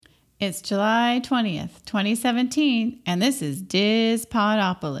It's July 20th, 2017, and this is Diz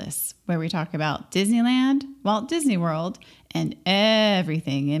Podopolis, where we talk about Disneyland, Walt Disney World, and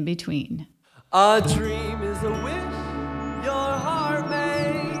everything in between. A dream is a wish your heart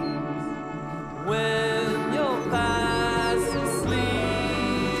makes when you're fast asleep.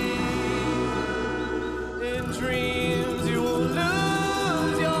 In dreams you will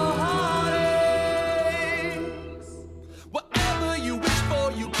lose your heartaches. Whatever you wish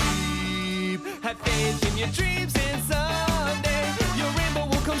for, you keep. Have faith in your dreams, and someday your rainbow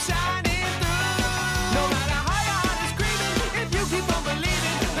will come shining through. No matter how your heart is screaming, if you keep on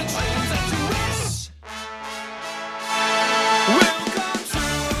believing, the dreams that you wish will come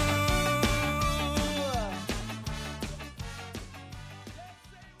true.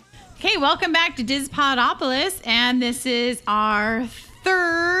 Okay, welcome back to Diz Podopolis, and this is our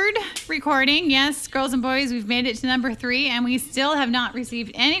third recording. Yes, girls and boys, we've made it to number 3, and we still have not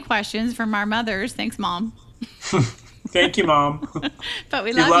received any questions from our mothers. Thanks, Mom. Thank you, Mom. But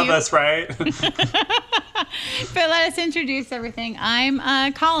we You love love you. us, right? But let us introduce everything.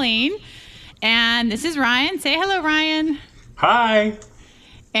 I'm Colleen, and this is Ryan. Say hello, Ryan. Hi.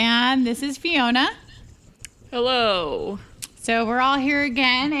 And this is Fiona. Hello. So we're all here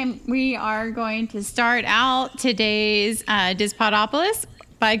again, and we are going to start out today's Diz Podopolis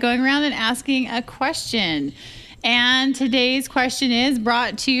by going around and asking a question. And today's question is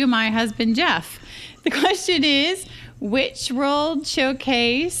brought to you my husband, Jeff. The question is, which World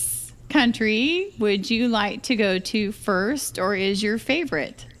Showcase country would you like to go to first, or is your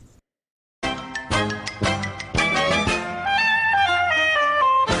favorite?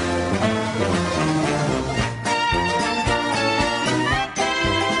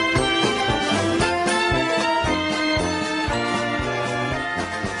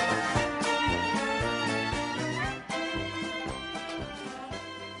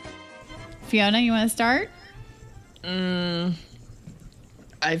 Fiona, you want to start? I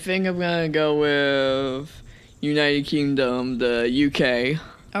think I'm gonna go with United Kingdom, the UK,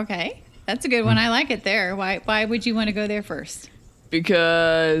 Okay, that's a good one. I like it there. Why would you want to go there first?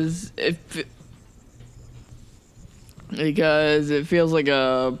 because it feels like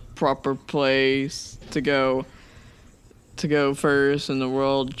a proper place to go first in the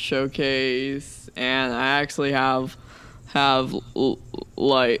World Showcase, and I actually have a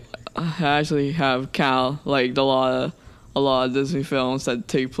lot of Disney films that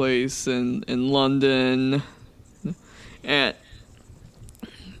take place in London, and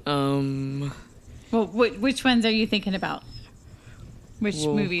Well, which ones are you thinking about? Which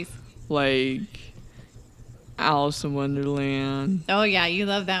Well, movies? like Alice in Wonderland, Oh, yeah, you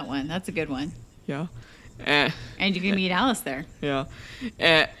love that one. That's a good one. yeah, and And you can meet Alice there. yeah,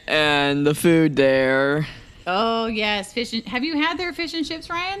 and the food there. Oh, yes. Have you had their fish and chips,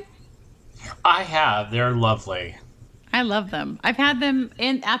 Ryan? I have. They're lovely. I love them. I've had them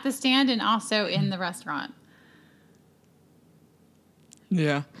at the stand and also in the restaurant.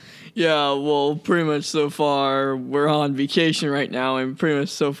 Yeah. Yeah, well, pretty much so far, we're on vacation right now, and pretty much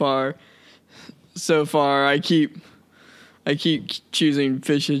so far, I keep choosing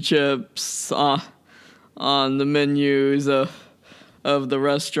fish and chips on the menus of the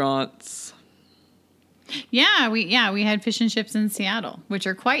restaurants. Yeah, we had fish and chips in Seattle, which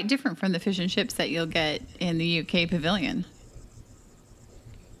are quite different from the fish and chips that you'll get in the UK pavilion.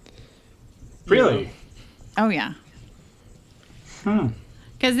 Really? Oh, yeah. Hmm.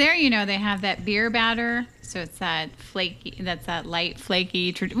 Because there, they have that beer batter, so it's that light,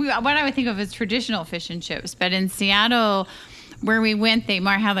 flaky, what I would think of as traditional fish and chips. But in Seattle, where we went, they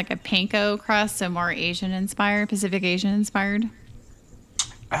more have like a panko crust, so more Asian-inspired, Pacific Asian-inspired.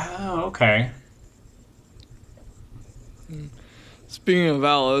 Oh, okay. Speaking of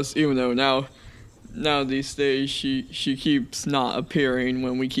Alice, even though now these days she keeps not appearing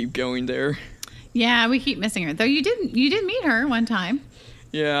when we keep going there. Yeah, we keep missing her. Though you did meet her one time.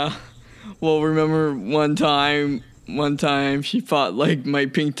 Yeah. Well, remember one time she thought like my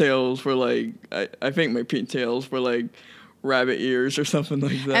pigtails were like I think my pigtails were like rabbit ears or something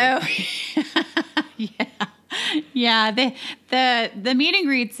like that. Oh, yeah. Yeah, the meet and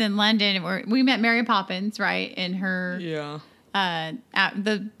greets in London where we met Mary Poppins, right, in her Yeah.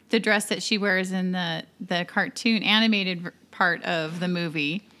 the dress that she wears in the cartoon animated part of the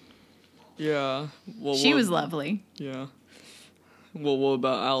movie. Yeah. Well, She was lovely. Yeah. Well, what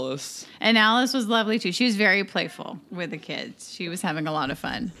about Alice? And Alice was lovely too. She was very playful with the kids. She was having a lot of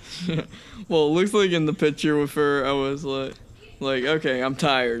fun. Well, it looks like in the picture with her, I was like, okay, I'm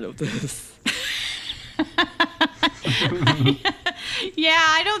tired of this. Yeah,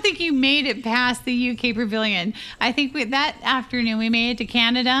 I don't think you made it past the UK Pavilion. I think that afternoon we made it to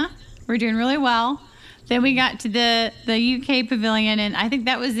Canada, We're doing really well. Then we got to the UK pavilion, and I think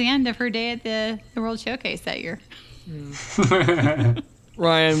that was the end of her day at the World Showcase that year.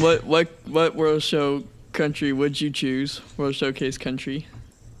 Ryan, what World Show country would you choose? World Showcase country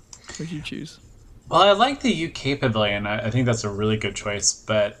would you choose? Well, I like the UK pavilion. I think that's a really good choice.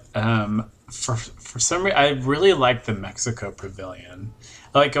 But for some reason, I really like the Mexico pavilion.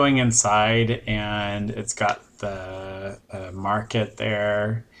 I like going inside, and it's got the market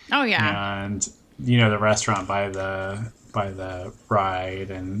there. Oh yeah. And the restaurant by the ride,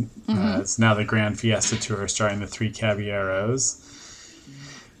 and it's now the Grand Fiesta Tour starring the Three Caballeros.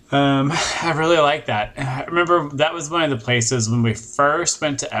 I really like that. I remember that was one of the places when we first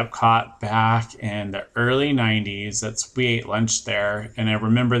went to Epcot back in the early 90s. We ate lunch there, and I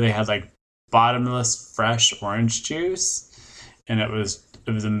remember they had like bottomless fresh orange juice, and it was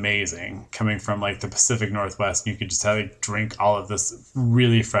amazing coming from like the Pacific Northwest. And you could just drink all of this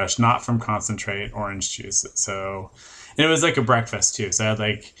really fresh, not from concentrate orange juice. So, and it was like a breakfast too. So I had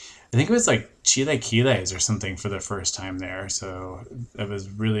I think it was like chilaquiles or something for the first time there. So it was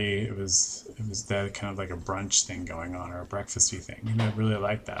that kind of like a brunch thing going on, or a breakfasty thing. And I really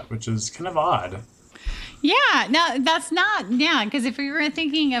liked that, which is kind of odd. Yeah, no, that's not, because if we were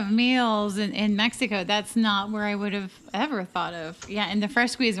thinking of meals in Mexico, that's not where I would have ever thought of. Yeah, and the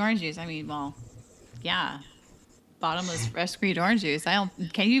fresh squeezed orange juice, bottomless fresh squeezed orange juice. Can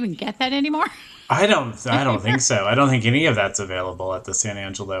you even get that anymore? I don't think so. I don't think any of that's available at the San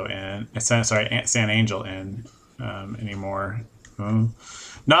Angel Inn anymore.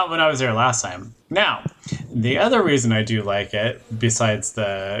 Not when I was there last time. Now, the other reason I do like it, besides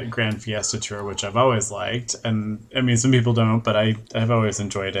the Grand Fiesta Tour, which I've always liked, and I mean, some people don't, but I've always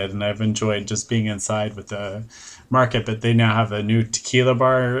enjoyed it, and I've enjoyed just being inside with the market. But they now have a new tequila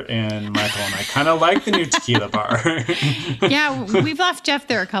bar, and Michael and I kind of like the new tequila bar. Yeah, we've left Jeff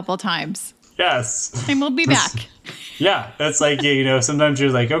there a couple times. Yes. And we'll be back. Yeah, that's like, sometimes you're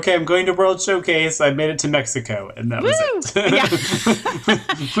like, okay, I'm going to World Showcase. I made it to Mexico, and that was it. Yeah.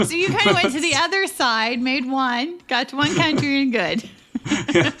 So you kind of went to the other side, made one, got to one country, and good.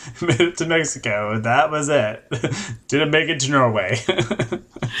 Yeah, made it to Mexico, and that was it. Didn't make it to Norway.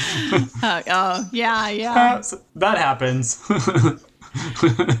 Yeah. So that happens.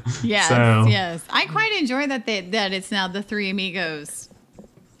 Yes. I quite enjoy that it's now the Three Amigos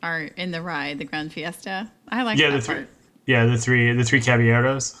are in the ride, the Grand Fiesta. I like that part. Yeah, the three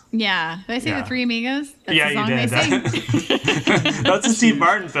caballeros. Yeah. Did I say the Three Amigos? That's yeah, the song you did. they sing. That's a Steve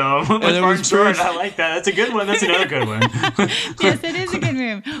Martin film with Martin Short. I like that. That's a good one. That's another good one. Yes, it is a good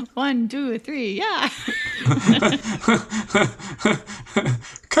one. 1, 2, 3, yeah.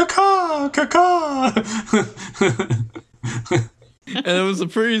 Caw. And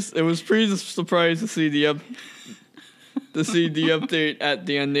it was pretty surprised to see the update at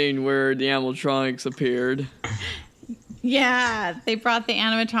the ending where the animatronics appeared. Yeah, they brought the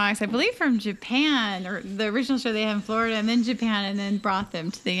animatronics, I believe, from Japan, or the original show they had in Florida, and then Japan, and then brought them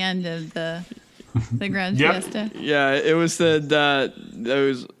to the end of the Grand Fiesta. Yeah, it was said that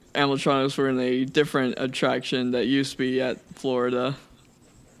those animatronics were in a different attraction that used to be at Florida.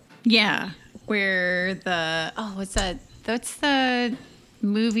 Yeah, where what's that? That's the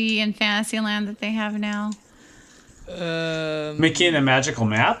movie in Fantasyland that they have now. Mickey and the Magical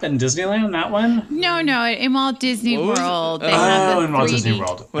Map in Disneyland, that one? No, in Walt Disney World. They have the in Walt 3D. Disney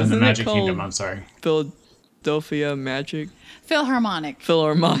World. In the Magic Kingdom, I'm sorry. Philadelphia Magic? Philharmonic.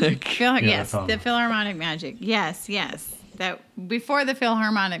 Yes, the Philharmonic Magic. Yes. That before the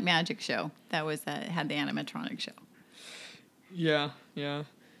Philharmonic Magic show, that was had the animatronic show. Yeah.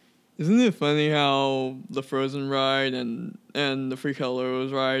 Isn't it funny how the Frozen ride and the Free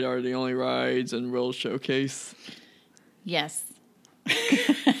Colors ride are the only rides in World Showcase? Yes.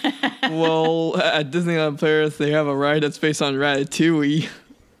 Well, at Disneyland Paris, they have a ride that's based on Ratatouille.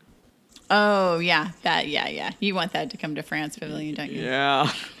 Oh, yeah. Yeah. You want that to come to France Pavilion, don't you?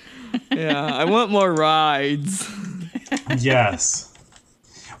 Yeah. I want more rides. Yes.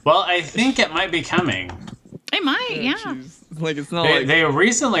 Well, I think it might be coming. It might, yeah. Like, it's not They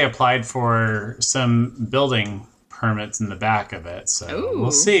recently applied for some building permits in the back of it, so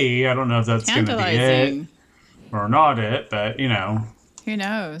we'll see. I don't know if that's going to be it or not but Who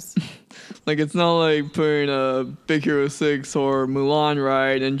knows? Like, it's not like putting a Big Hero 6 or Mulan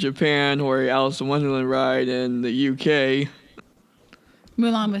ride in Japan or Alice in Wonderland ride in the UK.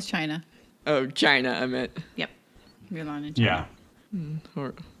 Mulan was China. Oh, China, I meant. Yep. Mulan in China. Yeah.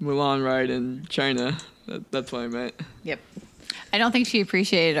 Or Mulan ride in China. That's what I meant. Yep. I don't think she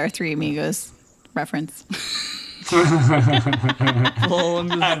appreciated our Three Amigos reference. Well, I'm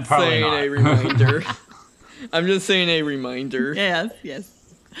just saying a reminder. I'm just saying a reminder. Yes.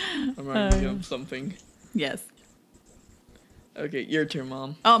 I'm reminding me of something. Yes. Okay, your turn,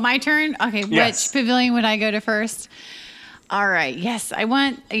 Mom. Oh, my turn? Okay, Yes. which pavilion would I go to first? All right, yes,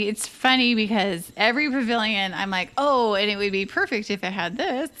 it's funny because every pavilion I'm like, oh, and it would be perfect if it had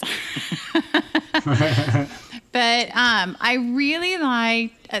this. But I really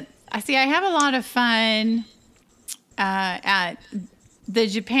like, I have a lot of fun at the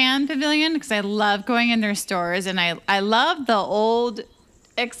Japan pavilion because I love going in their stores, and I love the old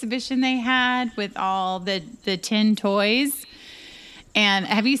exhibition they had with all the tin toys. And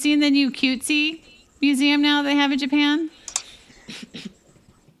have you seen the new Cutesy museum now they have in Japan?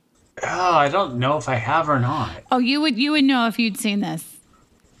 Oh, I don't know if I have or not. Oh, you would know if you'd seen this.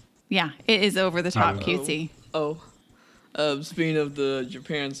 Yeah, it is over the top Oh. cutesy. Speaking of the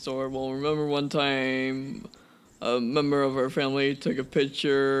Japan store, well, remember one time a member of our family took a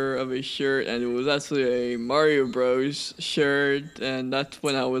picture of a shirt, and it was actually a Mario Bros. Shirt, and that's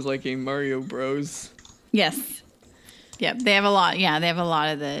when I was liking Mario Bros. Yes. Yep, they have a lot. Yeah, they have a lot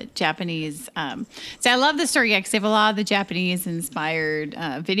of the Japanese. So I love the store, because they have a lot of the Japanese-inspired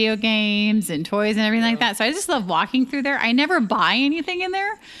video games and toys and everything like that. So I just love walking through there. I never buy anything in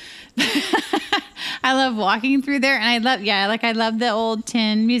there. I love walking through there, and I love the old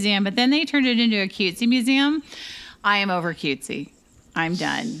tin museum. But then they turned it into a cutesy museum. I am over cutesy. I'm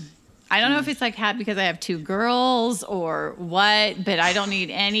done. I don't know if it's like because I have two girls or what, but I don't need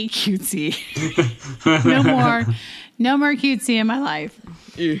any cutesy. No more cutesy in my life.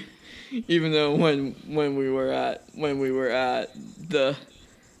 Even though when we were at the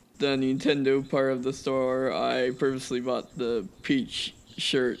Nintendo part of the store, I purposely bought the Peach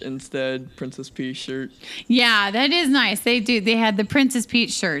shirt instead, Princess Peach shirt. Yeah, that is nice. They do. They had the Princess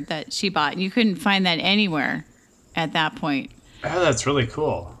Peach shirt that she bought, and you couldn't find that anywhere at that point. Oh, that's really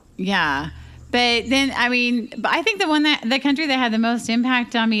cool. Yeah. But then, I think the country that had the most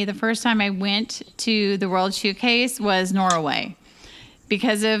impact on me the first time I went to the World Showcase was Norway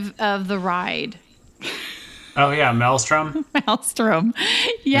because of the ride. Oh, yeah, Maelstrom. Maelstrom.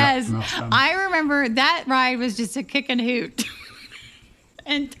 Yes. Yeah, Maelstrom. I remember that ride was just a kick and hoot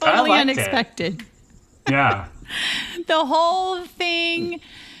and totally liked it. unexpected. Yeah. The whole thing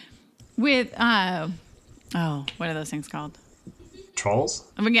with, what are those things called? Trolls?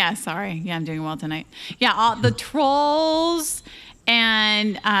 Yeah, sorry. Yeah, I'm doing well tonight. Yeah, all the trolls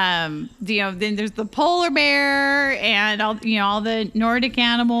and then there's the polar bear and all the Nordic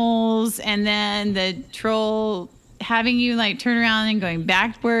animals, and then the troll having you like turn around and going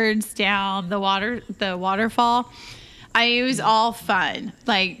backwards down the waterfall. It was all fun,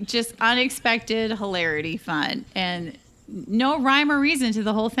 like just unexpected hilarity fun, and no rhyme or reason to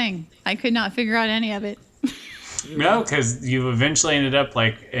the whole thing. I could not figure out any of it. No, because you eventually ended up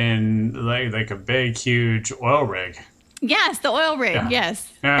in like a big, huge oil rig. Yes, the oil rig. Yeah.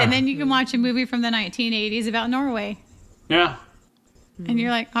 Yes, Yeah. and then you can watch a movie from the 1980s about Norway, Yeah. and you're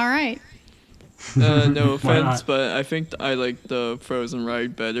like, all right. No Why offense, not? but I think I like the Frozen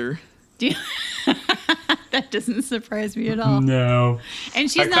ride better. Do you- that doesn't surprise me at all. No. And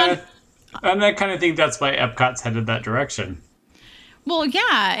she's I kind of think that's why Epcot's headed that direction. Well,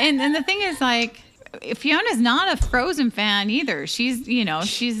 yeah, and the thing is, like, Fiona's not a Frozen fan either. She's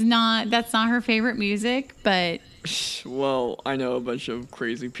not. That's not her favorite music, but Well, I know a bunch of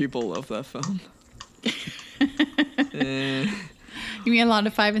crazy people love that film. you mean a lot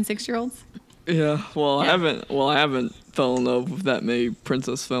of 5 and 6 year olds? Yeah, Yeah. I haven't fell in love with that many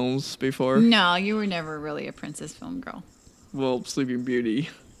princess films before. No, you were never really a princess film girl. Well, Sleeping Beauty.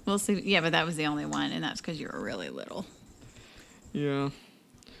 We'll see. Yeah, but that was the only one, and that's because you were really little. Yeah.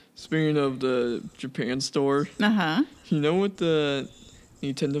 Speaking of the Japan store, Uh-huh. you know what the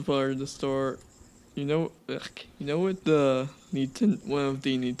Nintendo part of the store? You know what the one of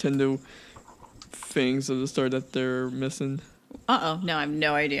the Nintendo things of the store that they're missing? Uh-oh. No, I have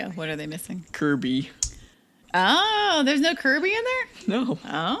no idea. What are they missing? Kirby. Oh, there's no Kirby in there? No,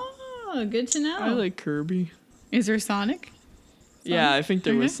 Oh, good to know. I like Kirby. Is there Sonic? Yeah, I think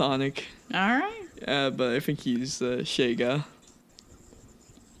there was Okay. Sonic. All right. But I think he's Sega.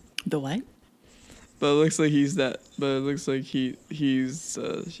 The what? But it looks like he's that. But it looks like he's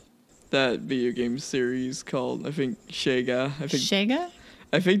that video game series called, I think, Sega. Shega?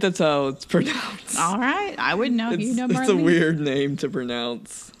 I think that's how it's pronounced. All right. I wouldn't know. It's, You know more it's a than me. weird name to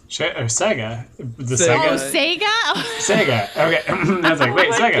pronounce. Or Sega. The Sega. Oh, Sega. Sega? Sega. Okay. I was like,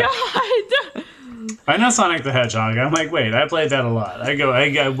 wait, Sega. God. I know Sonic the Hedgehog. I'm like, wait, I played that a lot.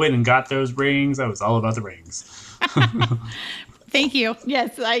 I went and got those rings. I was all about the rings. Thank you.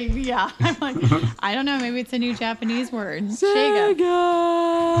 Yes, I'm like, I don't know. Maybe it's a new Japanese word. Sega.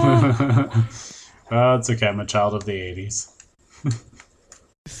 Oh, it's okay. I'm a child of the 80s.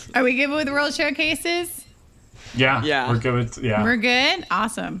 Are we good with the World Showcases? Yeah. Yeah. We're good with, yeah. We're good.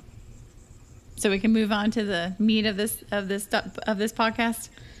 Awesome. So we can move on to the meat of this podcast.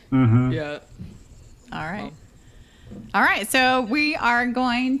 Yeah. All right. All right. So we are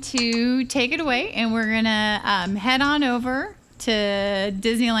going to take it away, and we're gonna head on over to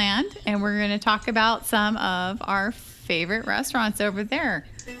Disneyland, and we're gonna talk about some of our favorite restaurants over there.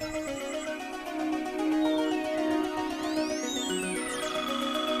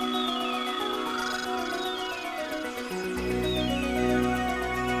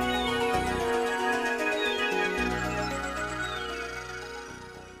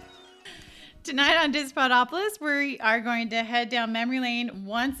 Tonight on Dispodopolis, we are going to head down memory lane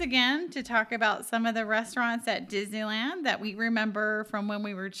once again to talk about some of the restaurants at Disneyland that we remember from when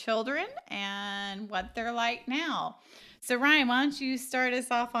we were children and what they're like now. So Ryan, why don't you start us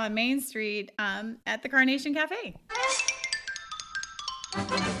off on Main Street at the Carnation Cafe?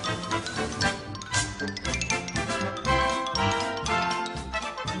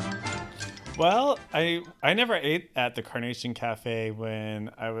 Well, I never ate at the Carnation Cafe when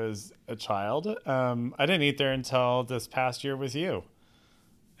I was a child. I didn't eat there until this past year with you,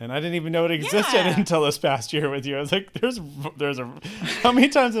 and I didn't even know it existed Yeah. until this past year with you. I was like, "There's a." How many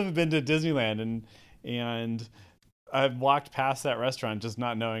times have I been to Disneyland and I've walked past that restaurant just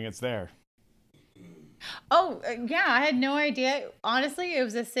not knowing it's there. Oh, yeah, I had no idea. Honestly, it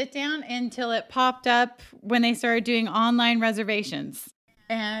was a sit down until it popped up when they started doing online reservations.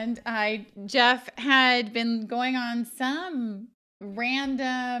 And Jeff had been going on some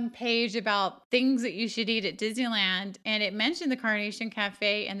random page about things that you should eat at Disneyland, and it mentioned the Carnation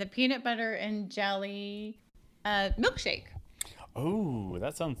Cafe and the peanut butter and jelly milkshake, Oh,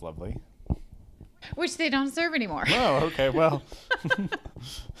 that sounds lovely. which they don't serve anymore. Oh, okay. Well,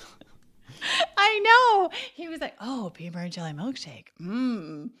 I know. He was like, "Oh, peanut butter and jelly milkshake."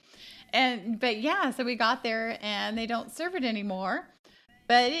 But yeah, so we got there and they don't serve it anymore.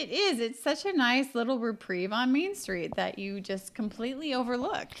 But it's such a nice little reprieve on Main Street that you just completely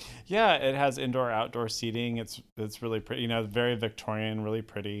overlook. yeah, it has indoor outdoor seating. It's really pretty. You know, very Victorian, really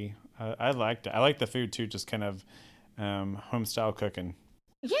pretty. I liked it. I like the food too. Just kind of home style cooking.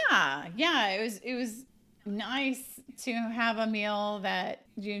 Yeah, it was nice to have a meal that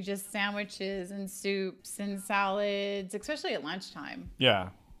just sandwiches and soups and salads, especially at lunchtime. Yeah.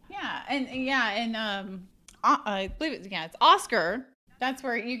 I believe it's Oscar. That's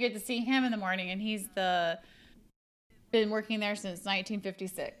where you get to see him in the morning, and he's been working there since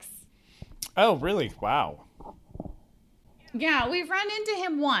 1956. Oh, really? Wow. Yeah, we've run into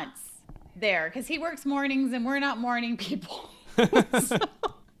him once there because he works mornings and we're not morning people.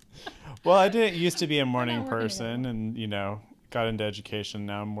 Well, I didn't used to be a morning not working person, and got into education.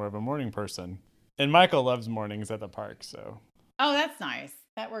 Now I'm more of a morning person. And Michael loves mornings at the park, so. Oh, that's nice.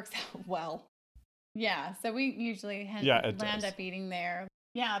 That works out well. Yeah, so we usually It land does. up eating there.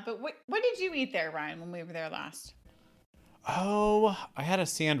 Yeah, but what did you eat there, Ryan, when we were there last? Oh, I had a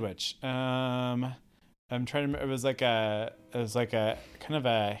sandwich. I'm trying to remember. It was like a kind of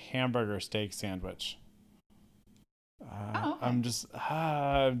a hamburger steak sandwich. Okay. I'm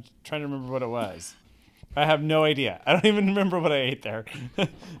trying to remember what it was. I have no idea. I don't even remember what I ate there.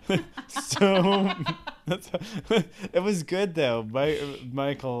 So it was good though.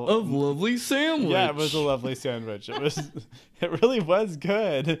 Michael. A lovely sandwich. Yeah, it was a lovely sandwich. It really was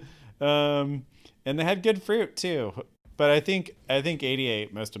good. And they had good fruit too. But I think 80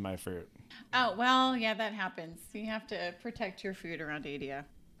 ate most of my fruit. Oh, well, yeah, that happens. You have to protect your food around Adia.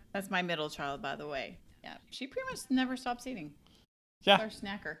 That's my middle child, by the way. Yeah, she pretty much never stops eating. Yeah. Our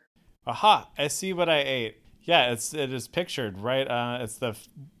snacker. Aha! I see what I ate. Yeah, it is pictured right. It's the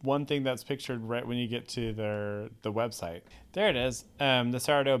one thing that's pictured right when you get to the website. There it is. The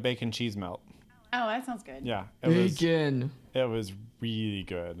sourdough bacon cheese melt. Oh, that sounds good. Yeah, Bacon. it was really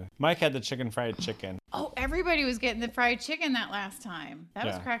good. Mike had the fried chicken. Oh, everybody was getting the fried chicken that last time. That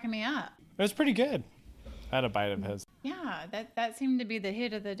was Yeah. cracking me up. It was pretty good. I had a bite of his. Yeah, that seemed to be the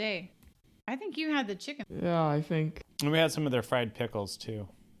hit of the day. I think you had the chicken. Yeah, I think. And we had some of their fried pickles too.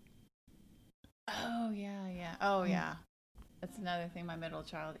 Oh, yeah. Oh, yeah. That's another thing my middle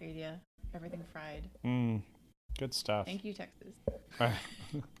child ate, yeah. Everything fried. Good stuff. Thank you, Texas.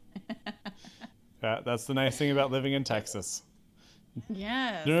 Yeah, that's the nice thing about living in Texas.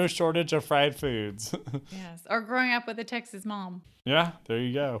 Yes. No shortage of fried foods. Yes. Or growing up with a Texas mom. Yeah, there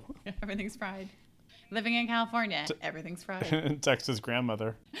you go. Everything's fried. Living in California, everything's fried. Texas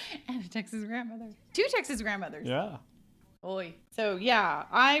grandmother. And a Texas grandmother. 2 Texas grandmothers. Yeah. Boy. So, yeah,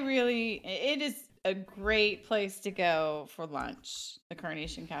 it is a great place to go for lunch, the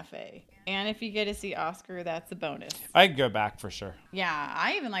Carnation Cafe. And if you get to see Oscar, that's a bonus. I'd go back for sure. Yeah,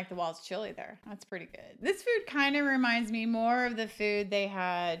 I even like the Waltz chili there. That's pretty good. This food kind of reminds me more of the food they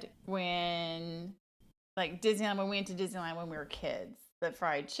had when, like Disneyland, when we went to Disneyland when we were kids. The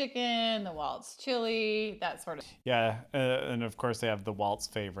fried chicken, the Waltz chili, that sort of. Yeah, and of course they have the Waltz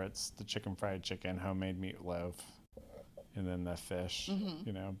favorites: the chicken fried chicken, homemade meatloaf, and then the fish.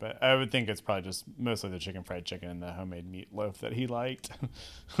 You know, but I would think it's probably just mostly the chicken fried chicken and the homemade meatloaf that he liked.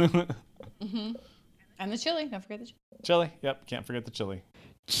 And the chili. Don't forget the chili. Chili. Yep, can't forget the chili.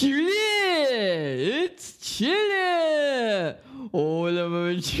 Chili! It's chili! Oh, I love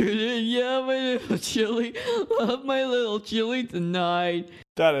my chili. Yeah, my little chili. Love my little chili tonight.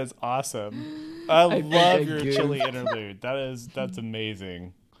 That is awesome. I love your good. chili interlude. That's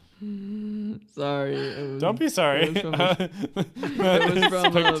amazing. Sorry. It was, Don't be sorry. It was from a, it was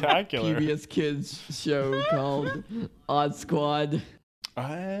from a Spectacular. PBS Kids show called Odd Squad.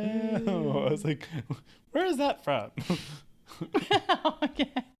 Oh, I was like, where is that from?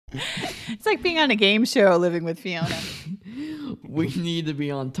 Okay. It's like being on a game show living with Fiona. We need to be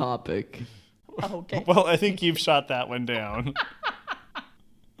on topic. Okay. Well, I think you've shot that one down.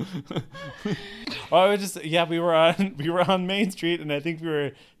 Well, I was just we were on Main Street, and I think we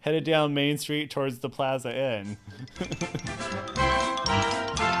were headed down Main Street towards the Plaza Inn.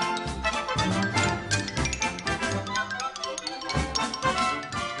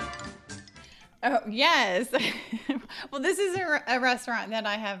 Oh, yes. Well, this is a restaurant that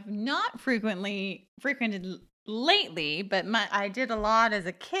I have not frequented lately, but I did a lot as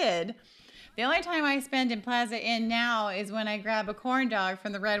a kid. The only time I spend in Plaza Inn now is when I grab a corn dog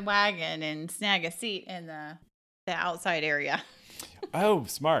from the Red Wagon and snag a seat in the outside area. Oh,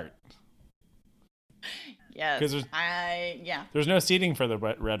 smart. Yes. 'Cause there's no seating for the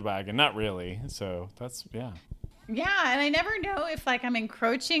Red Wagon, not really. So that's Yeah, and I never know if like I'm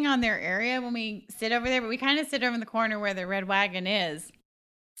encroaching on their area when we sit over there, but we kind of sit over in the corner where the Red Wagon is.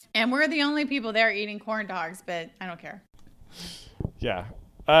 And we're the only people there eating corn dogs, but I don't care. Yeah.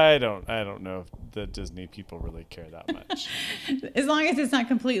 I don't know if the Disney people really care that much. As long as it's not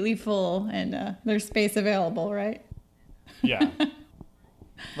completely full and there's space available, right? Yeah.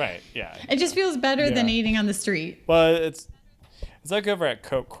 Right, yeah. It just feels better than Yeah. eating on the street. Well, it's like over at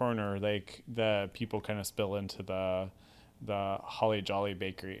Coke Corner, like the people kind of spill into the Holly Jolly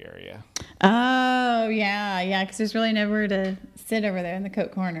Bakery area. Oh, yeah, because there's really nowhere to sit over there in the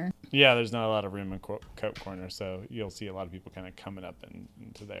Coke Corner. Yeah, there's not a lot of room in Coke Corner, so you'll see a lot of people kind of coming up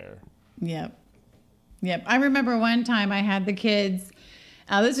into there. Yep. I remember one time I had the kids.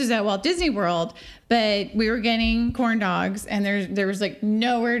 This was at Walt Disney World, but we were getting corn dogs, and there was like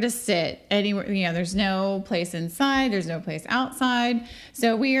nowhere to sit anywhere. You know, there's no place inside, there's no place outside.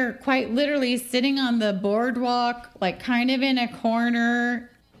 So we are quite literally sitting on the boardwalk, like kind of in a corner,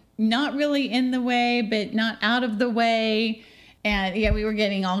 not really in the way, but not out of the way. And yeah, we were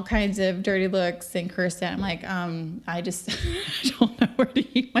getting all kinds of dirty looks and cursed at. I'm like, I just don't know where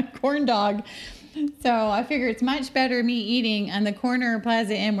to eat my corn dog. So I figure it's much better me eating on the corner of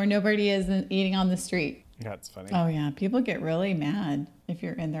Plaza Inn where nobody is than eating on the street. That's funny. Oh yeah, people get really mad if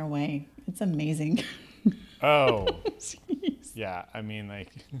you're in their way. It's amazing. Oh. Jeez. Yeah, I mean, like,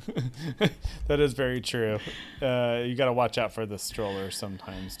 that is very true. You got to watch out for the strollers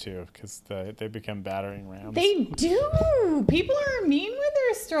sometimes, too, because they become battering rams. They do. People are mean with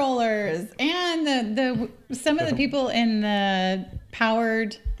their strollers, and the some of the people in the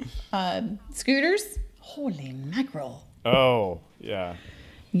powered scooters. Holy mackerel! Oh, yeah.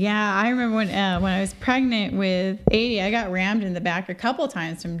 Yeah, I remember when I was pregnant with 80, I got rammed in the back a couple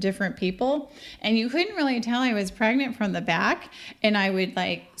times from different people, and you couldn't really tell I was pregnant from the back. And I would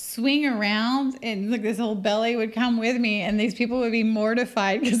like swing around, and look, this whole belly would come with me, and these people would be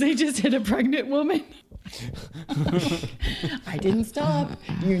mortified because they just hit a pregnant woman. I didn't stop.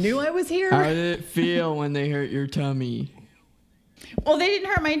 You knew I was here. How did it feel when they hurt your tummy? Well, they didn't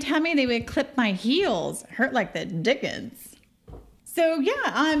hurt my tummy. They would clip my heels. Hurt like the dickens. So yeah,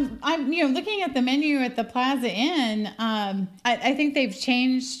 I'm looking at the menu at the Plaza Inn. I think they've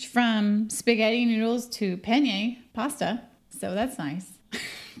changed from spaghetti noodles to penne pasta, so that's nice.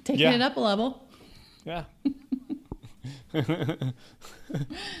 Taking Yeah. it up a level. Yeah. Because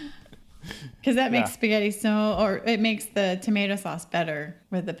that makes Yeah. spaghetti it makes the tomato sauce better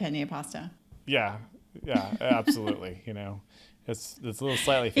with the penne pasta. Yeah, absolutely. It's a little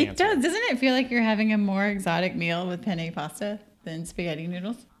slightly fancy. It does, doesn't it feel like you're having a more exotic meal with penne pasta than spaghetti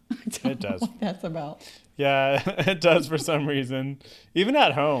noodles? I don't It does. know what that's about. Yeah, it does for some reason. Even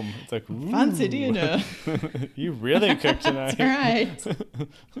at home, it's like, ooh, Fancy dinner. you really cooked tonight. That's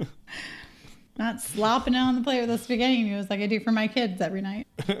right. Not slopping it on the plate with the spaghetti noodles like I do for my kids every night.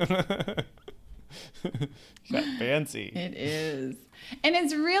 Got fancy. It is. And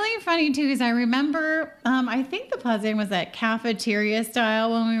it's really funny too, because I remember, I think the Plaza was that cafeteria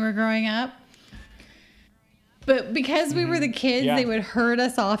style when we were growing up. But because we were the kids, Yeah. they would herd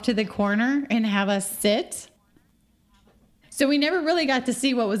us off to the corner and have us sit. So we never really got to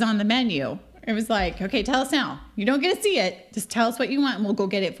see what was on the menu. It was like, okay, tell us now. You don't get to see it. Just tell us what you want and we'll go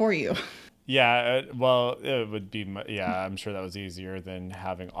get it for you. Yeah, well, it would be, yeah, I'm sure that was easier than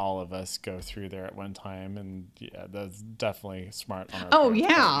having all of us go through there at one time. And yeah, that's definitely smart on our Oh, parts'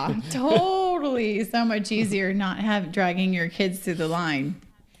 yeah. Totally. So much easier not dragging your kids through the line.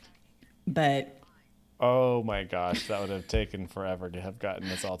 But Oh my gosh, that would have taken forever to have gotten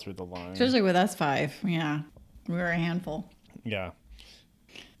us all through the line. especially with us 5. Yeah. We were a handful. Yeah.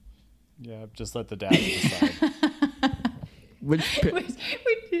 Yeah, just let the dads decide.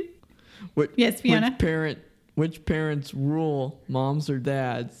 Yes, Fiona? Which parents rule, moms or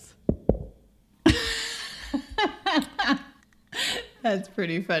dads? That's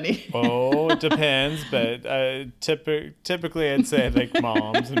pretty funny. Oh, it depends, but typically I'd say like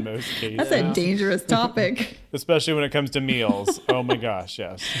moms in most cases. That's a dangerous topic. Especially when it comes to meals. Oh my gosh,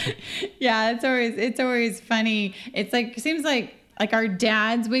 yes. Yeah, it's always funny. It's like, it seems like our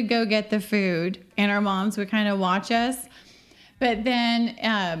dads would go get the food and our moms would kind of watch us. But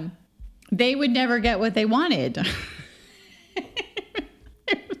then they would never get what they wanted.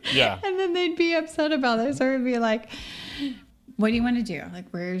 Yeah. And then they'd be upset about it. So it'd be like, what do you want to do? Like,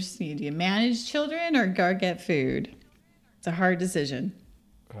 do you manage children or go get food? It's a hard decision.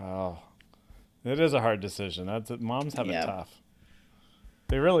 Oh, it is a hard decision. Moms have Yep. it tough.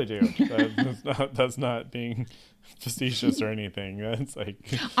 They really do. That's not being facetious or anything. That's like,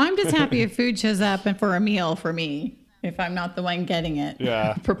 I'm just happy if food shows up and for a meal for me, if I'm not the one getting it,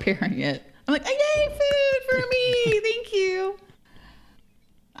 Yeah. preparing it. I'm like, yay, food for me. Thank you.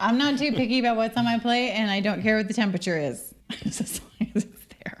 I'm not too picky about what's on my plate, and I don't care what the temperature is. Just as long as it's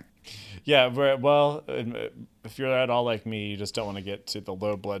there. yeah. Well, if you're at all like me, you just don't want to get to the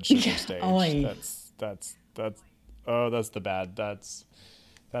low blood sugar stage. Oy. That's the bad. That's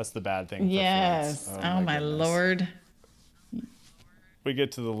the bad thing. For Yes. foods. Oh, my goodness. Lord. We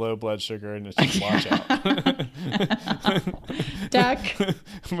get to the low blood sugar and it's just watch out. Duck.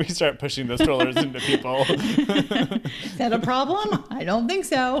 We start pushing the strollers into people. Is that a problem? I don't think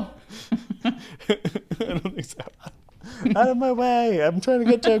so. I don't think so. Out of my way. I'm trying to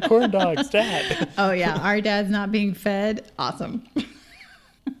get to a corn dog. Dad. Oh, yeah. Our dad's not being fed. Awesome.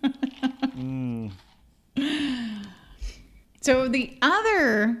 So the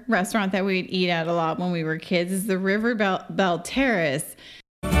other restaurant that we'd eat at a lot when we were kids is the River Bell Terrace.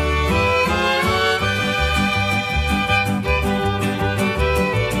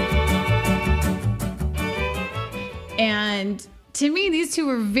 And to me, these two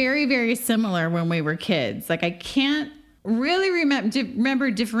were very, very similar when we were kids. Like, I can't really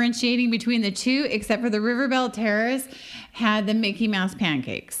remember differentiating between the two, except for the River Bell Terrace had the Mickey Mouse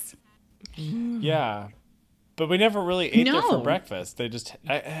pancakes. Yeah. But we never really ate there for No. breakfast. They just,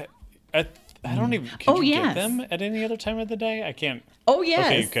 I don't even, could Oh, you yes. get them at any other time of the day? I can't. Oh, yes.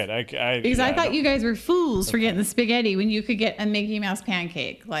 Okay, you could. Because I yeah, thought don't- you guys were fools for getting the spaghetti when you could get a Mickey Mouse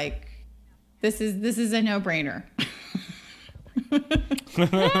pancake. Like, this is a no-brainer. We're killing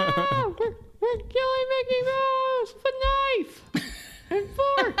Mickey Mouse with a knife and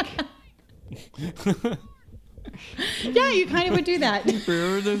fork. Yeah, you kind of would do that.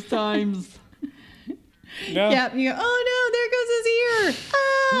 Remember those times? No. Yep. You go, oh no, there goes his ear.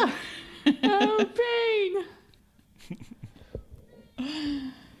 Ah. Oh,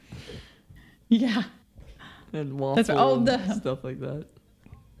 pain. Yeah. And waffles and stuff like that.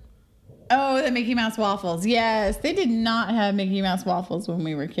 Oh, the Mickey Mouse waffles. Yes. They did not have Mickey Mouse waffles when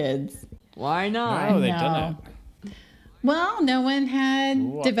we were kids. Why not? No, they know. didn't. Well, no one had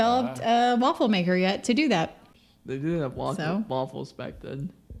What developed the- a waffle maker yet to do that. They did have So? waffles back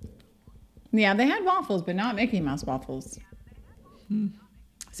then. Yeah, they had waffles, but not Mickey Mouse waffles.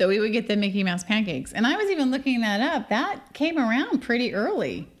 So we would get the Mickey Mouse pancakes. And I was even looking that up. That came around pretty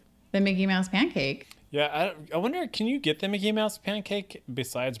early, the Mickey Mouse pancake. Yeah, I wonder, can you get the Mickey Mouse pancake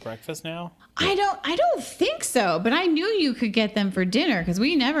besides breakfast now? I don't think so, but I knew you could get them for dinner because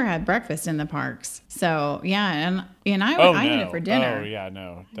we never had breakfast in the parks. So yeah, and I had it for dinner. Oh, yeah,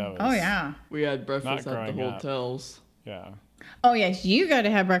 no. That was, Oh yeah. We had breakfast at the growing up. hotels. Yeah. Oh yes, you got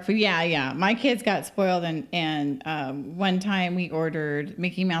to have breakfast. Yeah. My kids got spoiled, and one time we ordered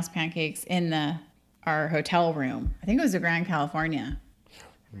Mickey Mouse pancakes in our hotel room. I think it was the Grand California.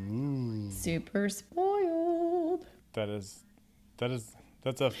 Super spoiled. That is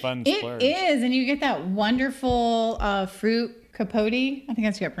That's a fun It splurge. is, and you get that wonderful fruit capote. I think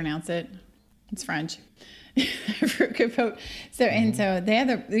that's how you pronounce it. It's French. Fruit capote. So and so they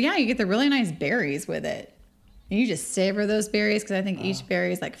have you get the really nice berries with it. And you just savor those berries because I think each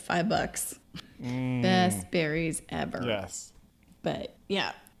berry is like $5. Best berries ever. Yes. But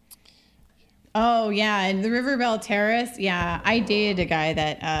yeah. Oh yeah, and the Riverbell Terrace. Yeah, I dated a guy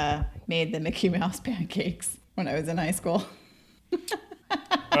that made the Mickey Mouse pancakes when I was in high school.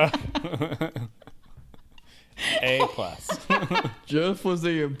 A plus. Jeff was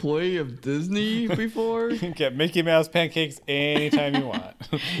a employee of Disney before. Get Mickey Mouse pancakes anytime you want.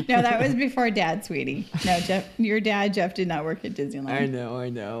 No, that was before Dad, sweetie. No, Jeff, your dad, Jeff, did not work at Disneyland. I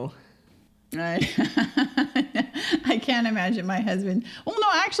know. I can't imagine my husband. Well, no,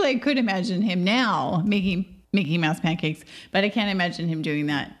 actually, I could imagine him now making Mickey Mouse pancakes, but I can't imagine him doing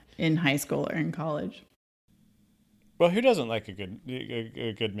that in high school or in college. Well, who doesn't like a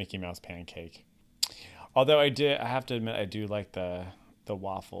good Mickey Mouse pancake? Although I have to admit, I do like the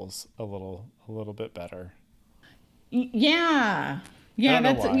waffles a little bit better. Yeah, don't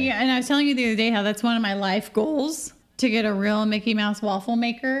know that's why. yeah. And I was telling you the other day how that's one of my life goals to get a real Mickey Mouse waffle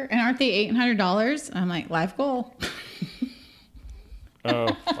maker. And aren't they $800? I'm like, life goal.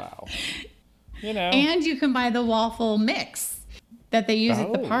 Oh wow! You know, And you can buy the waffle mix that they use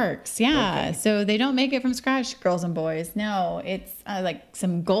at the Oh, parks. Yeah. okay. So they don't make it from scratch, girls and boys. No, it's like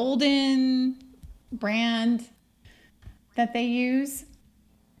some golden brand that they use.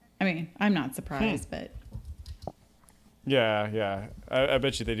 I mean, I'm not surprised, but yeah. I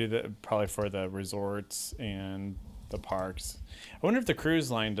bet you they do that probably for the resorts and the parks. I wonder if the cruise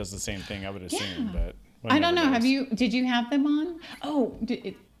line does the same thing. I would assume, Yeah. but I don't know. knows? Did you have them on? Oh,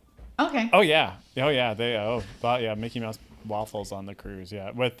 okay. Oh yeah. Mickey Mouse waffles on the cruise.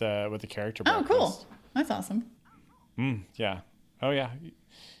 Yeah, with the character. Oh, breakfast. cool. That's awesome. Yeah. Oh yeah.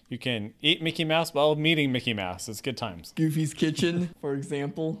 You can eat Mickey Mouse while meeting Mickey Mouse. It's good times. Goofy's Kitchen, for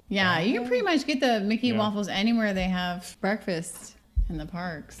example. Yeah, you can pretty much get the Mickey Yeah. waffles anywhere they have breakfast in the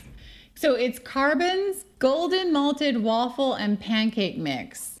parks. So it's Carbon's Golden Malted Waffle and Pancake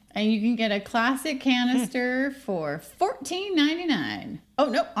Mix. And you can get a classic canister for $14.99. Oh,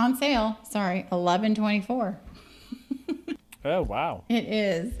 no, on sale. Sorry, $11.24. Oh wow. It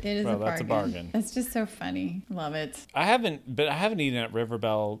is. It is Well, a bargain. that's a bargain. That's just so funny. Love it. I haven't eaten at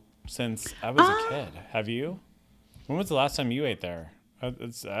Riverbell since I was a kid. Have you? When was the last time you ate there? I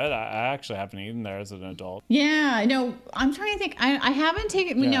actually haven't eaten there as an adult. Yeah, no, I'm trying to think. I haven't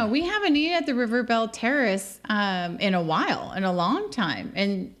taken, Yeah. we haven't eaten at the Riverbell Terrace in a while, in a long time.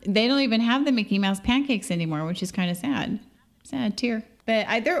 And they don't even have the Mickey Mouse pancakes anymore, which is kind of sad. Sad tear. But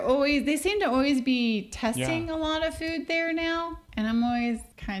they seem to always be testing Yeah. a lot of food there now. And I'm always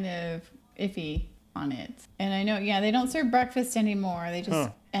kind of iffy on it. And I know, they don't serve breakfast anymore. They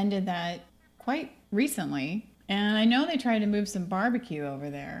just ended that quite recently. And I know they tried to move some barbecue over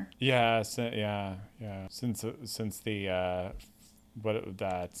there. Yeah. Since the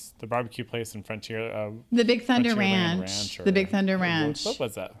that's the barbecue place in Frontier. The Big Thunder Frontierland Ranch. or- The Big Thunder Ranch. What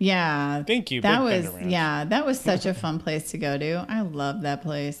was that? Yeah. Thank you, That Big was Thunder Ranch. that was such a fun place to go to. I love that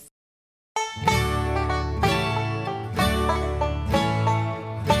place.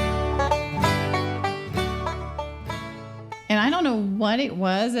 And I don't know what it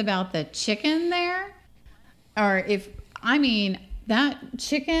was about the chicken there, or that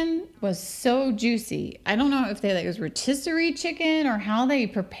chicken was so juicy. I don't know if it was rotisserie chicken or how they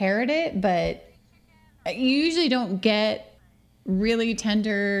prepared it, but you usually don't get really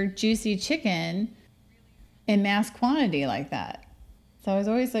tender, juicy chicken in mass quantity like that. So I was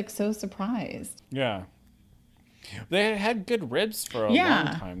always like so surprised. Yeah. They had good ribs for a Yeah.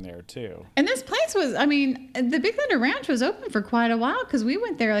 long time there too. And this place was, the Big Thunder Ranch was open for quite a while because we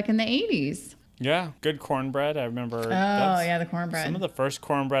went there like in the 80s. Yeah, good cornbread. I remember. Oh, yeah, the cornbread. Some of the first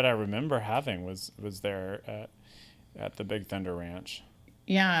cornbread I remember having was there at the Big Thunder Ranch.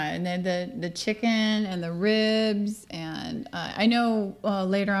 Yeah, and then the chicken and the ribs. And I know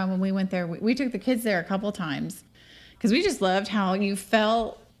later on when we went there, we took the kids there a couple times because we just loved how you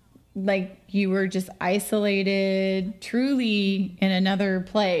felt like you were just isolated, truly in another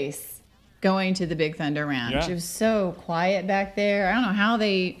place going to the Big Thunder Ranch. Yeah. It was so quiet back there. I don't know how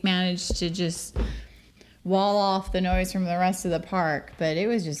they managed to just wall off the noise from the rest of the park, but it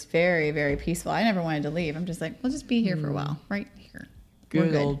was just very, very peaceful. I never wanted to leave. I'm just like, we'll just be here for a while, right here. We're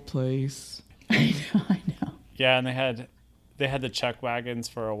Good old place. I know. Yeah, and they had the chuck wagons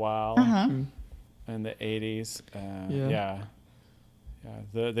for a while in the 80s. Yeah.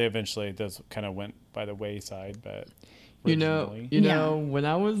 They eventually those kind of went by the wayside, but You know, originally- Yeah. when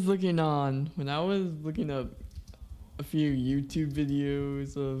I was looking up a few YouTube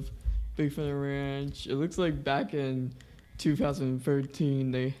videos of Big Thunder Ranch. It looks like back in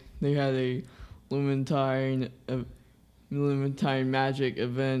 2013 they had a Lumentine Magic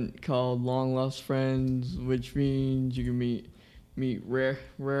event called Long Lost Friends, which means you can meet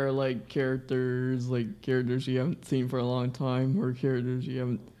rare like characters you haven't seen for a long time, or characters you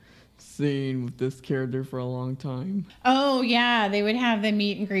haven't seen with this character for a long time. Oh yeah, they would have the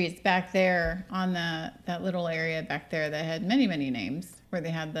meet and greets back there on that little area back there that had many names, where they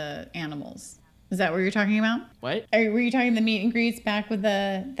had the animals. Is that what you're talking about? What? Were you talking the meet and greets back with the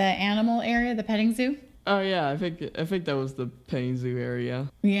animal area, the petting zoo? Oh yeah, I think that was the petting zoo area.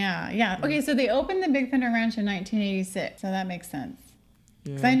 Yeah. Okay, so they opened the Big Thunder Ranch in 1986, so that makes sense.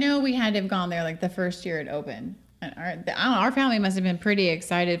 Yeah. Because I know we had to have gone there like the first year it opened. And our family must have been pretty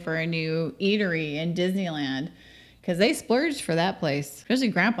excited for a new eatery in Disneyland, because they splurged for that place, especially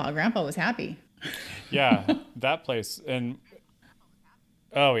Grandpa. Grandpa was happy. Yeah, that place. And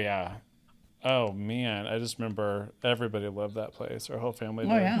oh yeah, oh man, I just remember everybody loved that place. Our whole family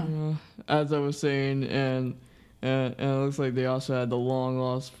did. Oh yeah. As I was saying, and it looks like they also had the Long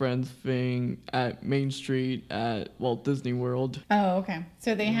Lost Friends thing at Main Street at Walt Disney World. Oh, okay.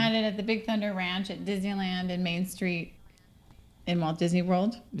 So they had it at the Big Thunder Ranch at Disneyland and Main Street in Walt Disney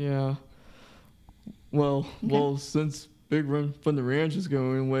World. Yeah. Well, since Big Thunder Ranch is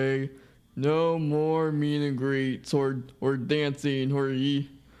going away, no more meet and greets or dancing or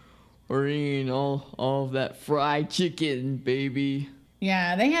eating all of that fried chicken, baby.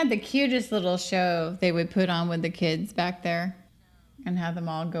 Yeah, they had the cutest little show they would put on with the kids back there and have them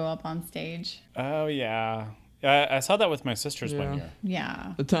all go up on stage. Oh yeah, I saw that with my sisters one Yeah. year.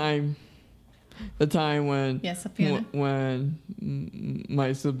 Yeah. The time when Yes, Fiona. when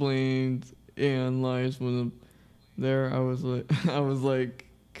my siblings and Liz were there, I was like,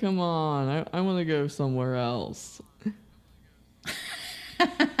 come on, I want to go somewhere else.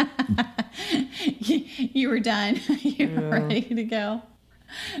 You were done. You were Yeah. ready to go.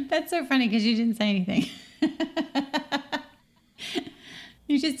 That's so funny because you didn't say anything.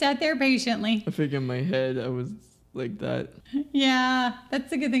 You just sat there patiently. I think in my head I was like that. Yeah, that's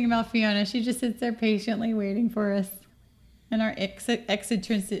the good thing about Fiona. She just sits there patiently waiting for us and our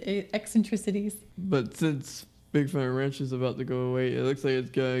eccentricities. But since Big Thunder Ranch is about to go away, it looks like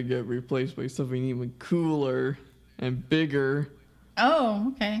it's gonna get replaced by something even cooler and bigger.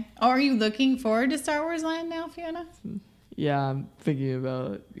 Oh, okay. Oh, are you looking forward to Star Wars Land now, Fiona? Yeah, I'm thinking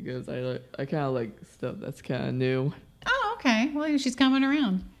about it because I kind of like stuff that's kind of new. Oh, okay. Well, she's coming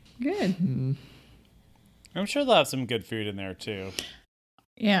around. Good. I'm sure they'll have some good food in there too.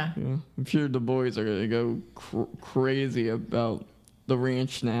 Yeah. Yeah, I'm sure the boys are gonna go crazy about the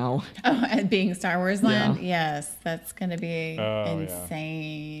ranch now. Oh, at being Star Wars Land? Yeah. Yes, that's going to be Oh,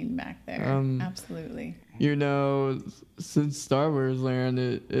 insane back there. Absolutely. You know, since Star Wars Land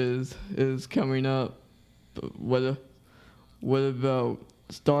is coming up, what about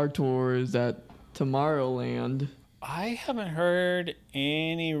Star Tours at Tomorrowland? I haven't heard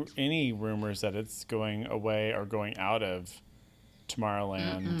any rumors that it's going away or going out of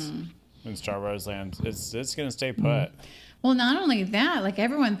Tomorrowland and Star Wars Land. It's going to stay put. Well, not only that, like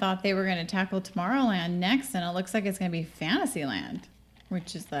everyone thought they were going to tackle Tomorrowland next, and it looks like it's going to be Fantasyland,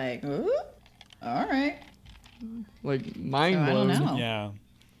 which is like, ooh, all right. Like mind So I don't blown. know. Yeah.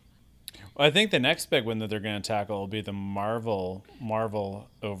 Well, I think the next big one that they're going to tackle will be the Marvel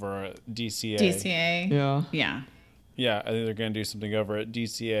over at DCA. DCA. Yeah. Yeah. Yeah, I think they're going to do something over at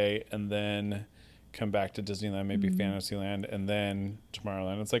DCA and then come back to Disneyland, maybe Fantasyland, and then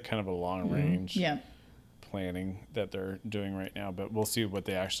Tomorrowland. It's like kind of a long range Yep. planning that they're doing right now, but we'll see what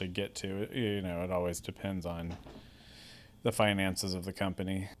they actually get to. You know, it always depends on the finances of the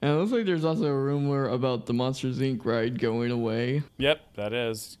company. And it looks like there's also a rumor about the Monsters Inc. ride going away. Yep, that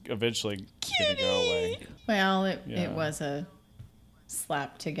is eventually going to go away. Well, Yeah. it was a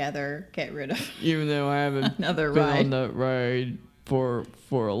slap together, get rid of. Even though I haven't Another been ride. on that ride for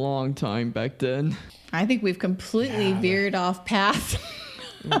a long time back then. I think we've completely veered off path.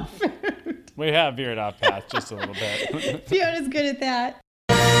 We have veered off path just a little bit. Fiona's good at that.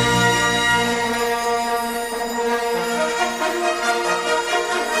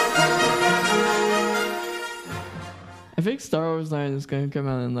 I think Star Wars Land is going to come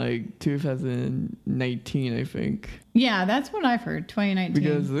out in like 2019, I think. Yeah, that's what I've heard. 2019.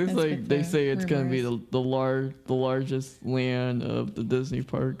 Because it looks That's like what they the say it's going to be rumors. the largest land of the Disney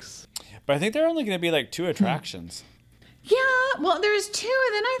parks. But I think they're only going to be like 2 attractions. Yeah, well, there's 2,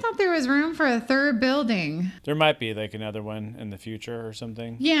 and then I thought there was room for a third building. There might be like another one in the future or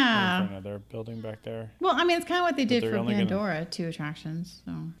something. Yeah. Room for another building back there. Well, I mean, it's kind of what they did they're for only gonna- Pandora, 2 attractions.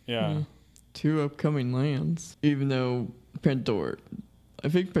 So Yeah. 2 upcoming lands, even though I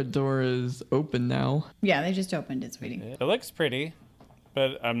think Pandora is open now. Yeah, they just opened it, sweetie. It looks pretty,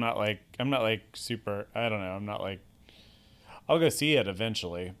 but I'm not like super. I don't know. I'm not like. I'll go see it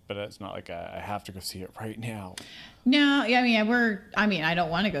eventually, but it's not like I have to go see it right now. No, yeah, I mean, I don't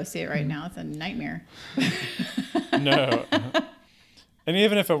want to go see it right now. It's a nightmare. No. And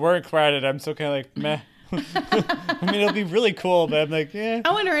even if it weren't crowded, I'm still kind of like, meh. I mean, it'll be really cool, but I'm like, yeah.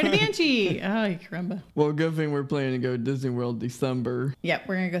 I want to ride a Banshee. Oh, caramba. Well, good thing we're planning to go to Disney World December. Yep,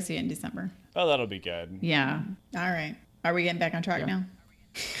 we're going to go see it in December. Oh, that'll be good. Yeah. All right. Are we getting back on track now?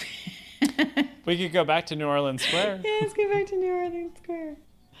 We could go back to New Orleans Square. Yeah, let's go back to New Orleans Square.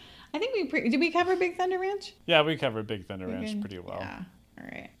 I think did we cover Big Thunder Ranch? Yeah, we covered Big Thunder Ranch pretty well. Yeah. All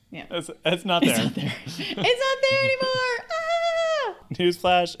right. Yeah. It's not there. It's not there. It's not there anymore. Ah!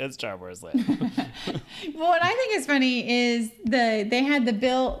 Newsflash, it's Star Wars Land. Well, what I think is funny is they had the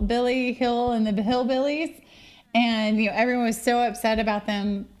Billy Hill and the Hillbillies, and everyone was so upset about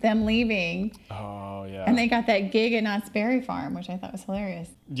them leaving, Oh, yeah. and they got that gig at Knott's Berry Farm, which I thought was hilarious.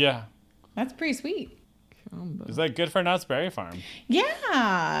 Yeah. That's pretty sweet. Is that good for Knott's Berry Farm?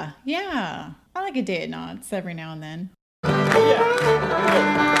 Yeah, yeah. I like a day at Knott's every now and then.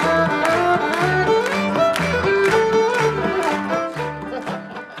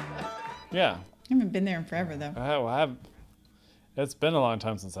 Yeah. I haven't been there in forever though. It's been a long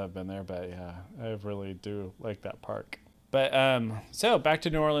time since I've been there, but yeah, I really do like that park. But so back to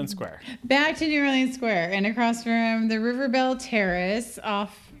New Orleans Square. Back to New Orleans Square, and across from the Riverbell Terrace,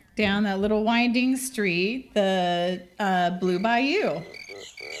 off down that little winding street, the Blue Bayou.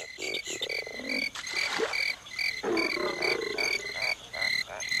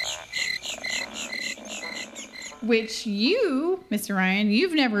 Which you, Mr. Ryan,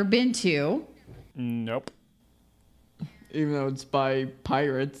 you've never been to. Nope. Even though it's by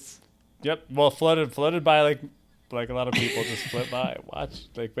pirates. Yep. Well, floated by like a lot of people just flit by, watch,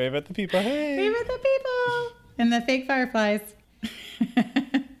 like wave at the people. Hey. Wave at the people and the fake fireflies.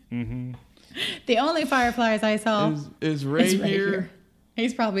 Mm-hmm. The only fireflies I saw Is Ray is right here?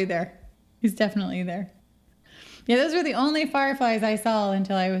 He's probably there. He's definitely there. Yeah, those were the only fireflies I saw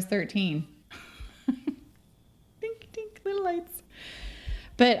until I was 13. Dink, dink, little lights.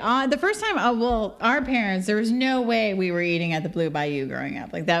 But the first time, our parents, there was no way we were eating at the Blue Bayou growing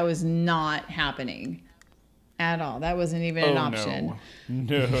up. Like, that was not happening at all. That wasn't even an option.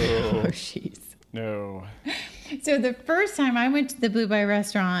 No. Oh, jeez. No. So the first time I went to the Blue Bayou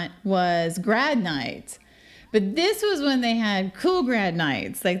restaurant was grad night. But this was when they had cool grad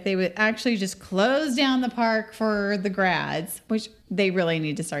nights. Like, they would actually just close down the park for the grads, which they really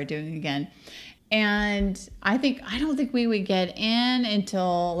need to start doing again. And I don't think we would get in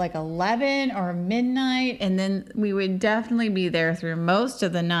until like 11 or midnight. And then we would definitely be there through most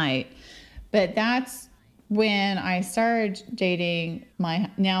of the night. But that's when I started dating my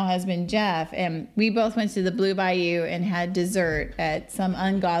now husband, Jeff. And we both went to the Blue Bayou and had dessert at some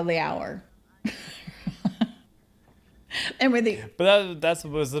ungodly hour. And But that's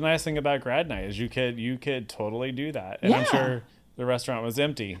what was the nice thing about grad night is you could totally do that. And I'm Yeah. sure the restaurant was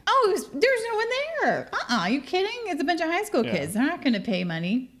empty. there's no one there. Are you kidding? It's a bunch of high school Yeah. kids. They're not going to pay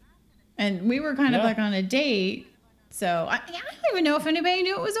money. And we were kind of Yeah. like on a date. So I don't even know if anybody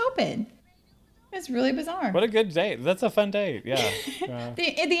knew it was open. It's really bizarre. What a good date. That's a fun date. Yeah.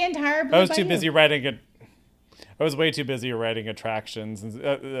 The entire Blue I was too Bayou. busy writing it. I was way too busy writing attractions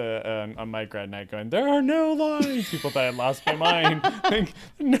on my grad night going, there are no lines. People thought I lost my mind. Like,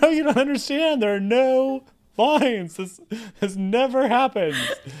 no, you don't understand. There are no lines. This never happens.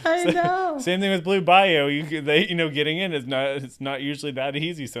 I know. Same thing with Blue Bayou. Getting in it's not usually that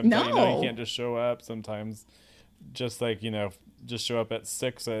easy sometimes. No. You can't just show up sometimes. Just like, just show up at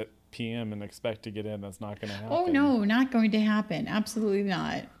 6 p.m. and expect to get in. That's not going to happen. Oh, no, not going to happen. Absolutely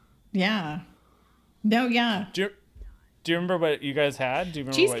not. Yeah. No, yeah. Do you remember what you guys had? Do you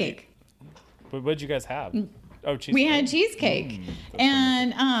remember Cheesecake. What did you guys have? Oh, cheesecake. We had cheesecake.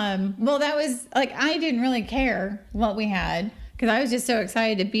 And, that was like, I didn't really care what we had because I was just so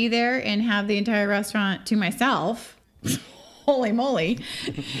excited to be there and have the entire restaurant to myself. Holy moly.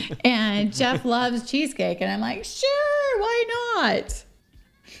 And Jeff loves cheesecake. And I'm like, sure, why not?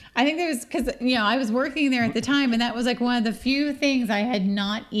 I think there's because, I was working there at the time and that was like one of the few things I had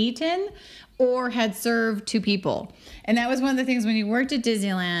not eaten or had served to people. And that was one of the things when you worked at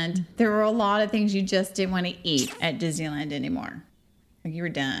Disneyland, there were a lot of things you just didn't want to eat at Disneyland anymore. Like you were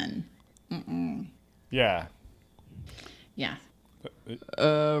done. Yeah. Yeah.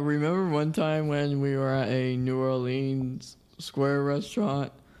 Remember one time when we were at a New Orleans Square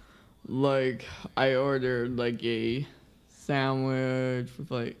restaurant? Like, I ordered like a sandwich with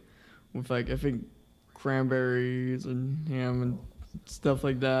like with like I think cranberries and ham and stuff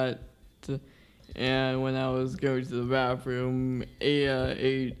like that. And when I was going to the bathroom,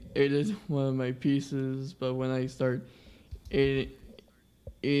 ate one of my pieces. But when I start eating,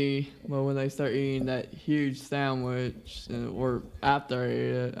 when I start eating that huge sandwich, or after I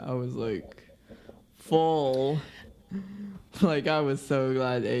ate it, I was like full. Like I was so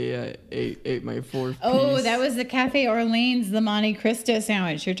glad I ate my fourth piece. Oh, that was the Cafe Orleans, the Monte Cristo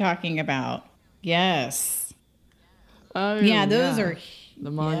sandwich you're talking about. Yes. Oh, Yeah, those are.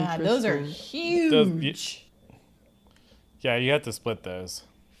 the Monte Yeah, those are Cristos. huge. Yeah, you have to split those.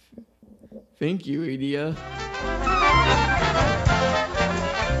 Thank you, Adia.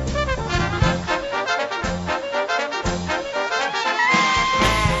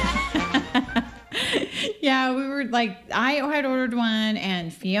 Yeah, we were like, I had ordered one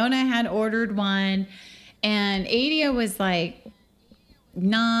and Fiona had ordered one, and Adia was like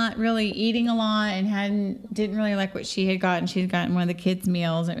not really eating a lot and didn't really like what she had gotten. She had gotten one of the kids'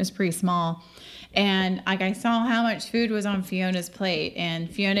 meals and it was pretty small. And like I saw how much food was on Fiona's plate. And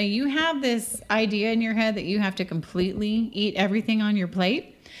Fiona, you have this idea in your head that you have to completely eat everything on your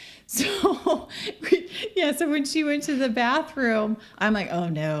plate. So so when she went to the bathroom, I'm like, oh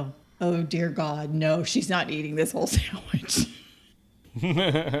no. Oh dear God, no, she's not eating this whole sandwich.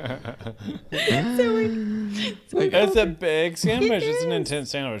 It's a big sandwich. It's an intense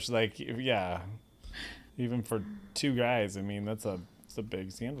sandwich. Like, yeah, even for two guys, I mean, it's a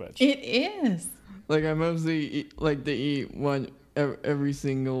big sandwich. It is. Like I mostly like to eat every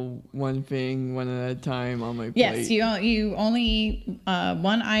single one thing one at a time on my plate. Yes, you only eat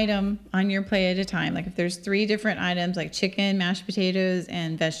one item on your plate at a time. Like if there's 3 different items, like chicken, mashed potatoes,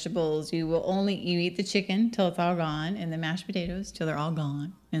 and vegetables, you eat the chicken till it's all gone, and the mashed potatoes till they're all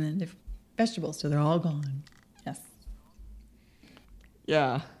gone, and then the vegetables till they're all gone. Yes.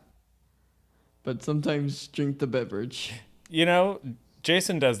 Yeah. But sometimes drink the beverage. You know,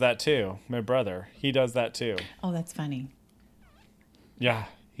 Jason does that too. My brother, he does that too. Oh, that's funny. Yeah,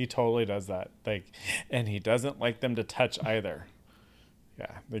 he totally does that. Like, and he doesn't like them to touch either.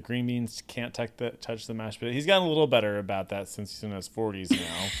 Yeah, the green beans can't touch the mashed potatoes. He's gotten a little better about that since he's in his 40s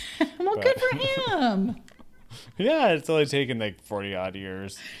now. Well, good for him. Yeah, it's only taken like 40 odd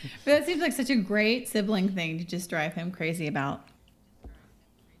years. But that seems like such a great sibling thing to just drive him crazy about.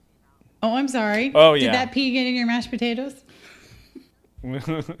 Oh, I'm sorry. Oh, Did yeah. that pea get in your mashed potatoes?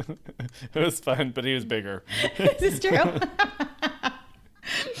 It was fun, but he was bigger. Is this true?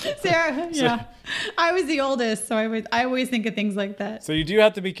 Sarah, yeah. I was the oldest, so I always think of things like that. So you do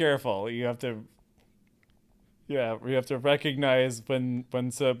have to be careful. You have to, we have to recognize when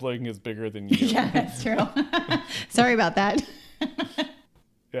sibling is bigger than you. Yeah, that's true. Sorry about that.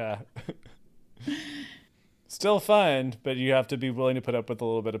 Yeah. Still fun, but you have to be willing to put up with a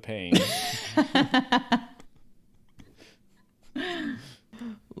little bit of pain.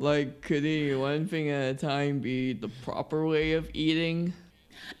 Like, could eating one thing at a time be the proper way of eating?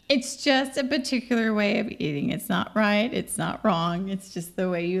 It's just a particular way of eating. It's not right. It's not wrong. It's just the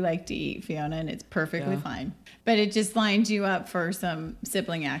way you like to eat, Fiona, and it's perfectly fine. But it just lines you up for some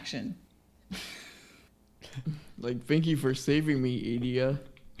sibling action. Like, thank you for saving me, Adia.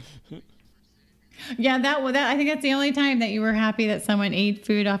 Yeah, that I think that's the only time that you were happy that someone ate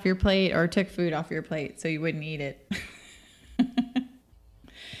food off your plate or took food off your plate so you wouldn't eat it.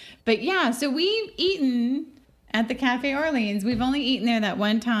 But yeah, so we've eaten at the Cafe Orleans. We've only eaten there that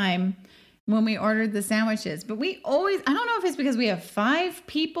one time when we ordered the sandwiches. But I don't know if it's because we have 5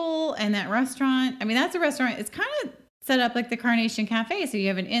 people in that restaurant. I mean, that's a restaurant. It's kind of set up like the Carnation Cafe. So you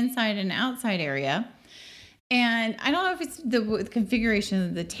have an inside and an outside area. And I don't know if it's the configuration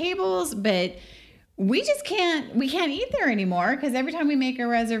of the tables, but we can't eat there anymore because every time we make a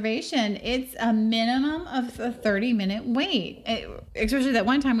reservation, it's a minimum of a 30-minute wait. Especially that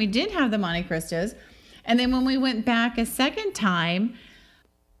one time we did have the Monte Cristos. And then when we went back a second time,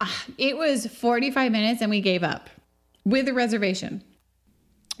 it was 45 minutes and we gave up with a reservation.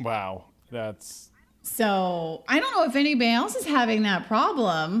 Wow. That's... So I don't know if anybody else is having that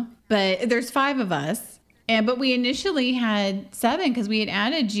problem, but there's 5 of us. But we initially had 7 because we had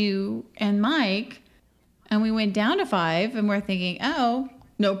added you and Mike. And we went down to 5 and we're thinking, oh,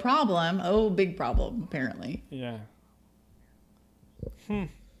 no problem. Oh, big problem, apparently. Yeah.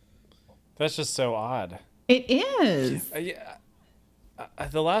 That's just so odd. It is.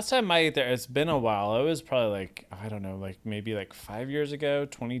 The last time I ate there, it's been a while. It was probably like, I don't know, like maybe like 5 years ago,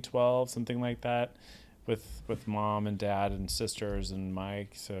 2012, something like that, with mom and dad and sisters and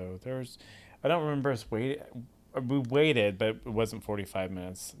Mike. So I don't remember us waiting. We waited, but it wasn't 45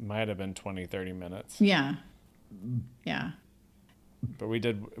 minutes. It might have been 20, 30 minutes. Yeah. Yeah. But we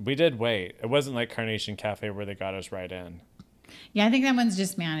did wait. It wasn't like Carnation Cafe where they got us right in. Yeah, I think that one's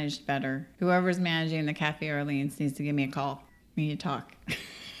just managed better. Whoever's managing the Cafe Orleans needs to give me a call. We need to talk.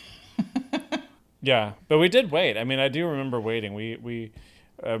 Yeah, but we did wait. I mean, I do remember waiting. We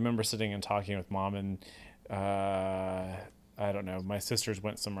I remember sitting and talking with Mom, and I don't know. My sisters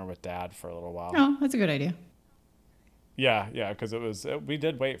went somewhere with Dad for a little while. Oh, that's a good idea. Yeah, because we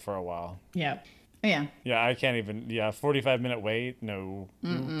did wait for a while. Yeah. Yeah. Yeah, I can't even. Yeah, 45-minute wait. No.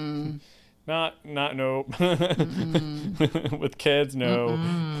 Mm-mm. Not no. With kids, no.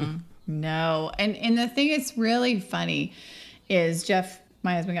 Mm-mm. No. And the thing that's really funny is Jeff,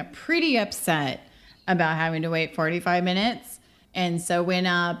 my husband, got pretty upset about having to wait 45 minutes. And so went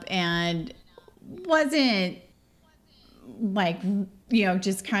up and wasn't like,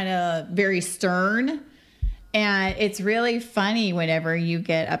 just kind of very stern. And it's really funny whenever you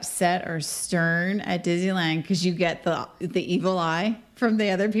get upset or stern at Disneyland because you get the evil eye from the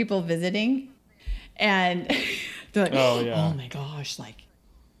other people visiting. And they're like, oh, yeah. Oh my gosh, like,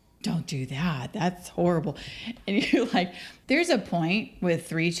 don't do that. That's horrible. And you're like, there's a point with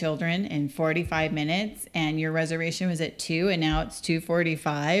 3 children in 45 minutes and your reservation was at 2 and now it's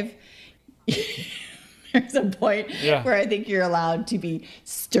 2:45. There's a point where I think you're allowed to be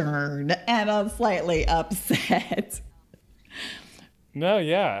stern and I'm slightly upset. No,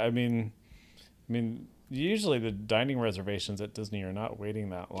 yeah. I mean, usually the dining reservations at Disney are not waiting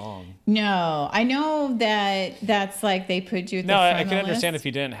that long. No, I know that's like they put you at the front I of can the understand list. if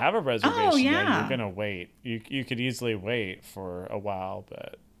you didn't have a reservation. Oh, yeah. You're gonna wait. You could easily wait for a while,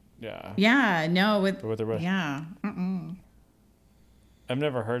 but yeah. Yeah, no, yeah. Mm-mm. I've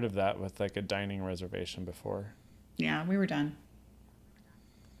never heard of that with like a dining reservation before. Yeah, we were done.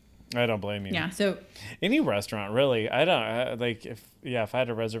 I don't blame you. Yeah, so any restaurant really. I don't if I had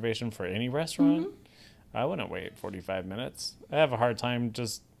a reservation for any restaurant, I wouldn't wait 45 minutes. I have a hard time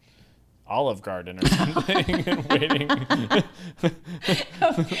just Olive Garden or something and waiting.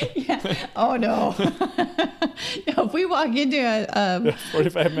 yeah. Oh no. No, if we walk into a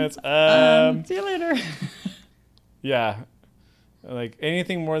 45 minutes. See you later. Yeah. Like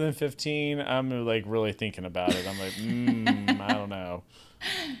anything more than 15, I'm like really thinking about it. I'm like, I don't know.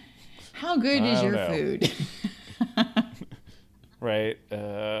 How good is your food? Right.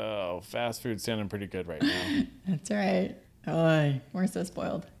 Fast food's sounding pretty good right now. That's right. Oh, we're so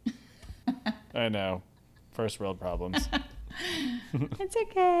spoiled. I know. First world problems. It's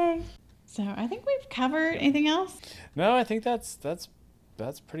okay. So I think we've covered anything else. No, I think that's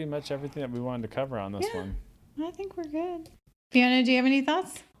pretty much everything that we wanted to cover on this one. I think we're good. Fiona, do you have any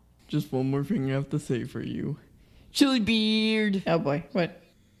thoughts? Just one more thing I have to say for you. Chili beard. Oh boy, what?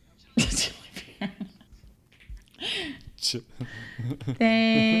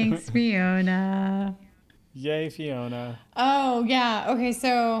 Thanks, Fiona. Yay, Fiona. Oh yeah. Okay,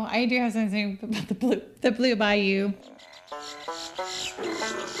 so I do have something about the Blue Bayou.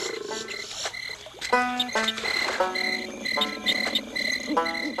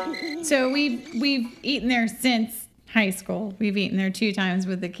 So we've eaten there since high school. We've eaten there 2 times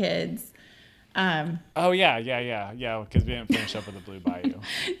with the kids. Oh yeah, because we didn't finish up with the Blue Bayou.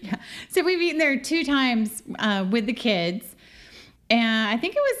 Yeah. So we've eaten there 2 times with the kids. And I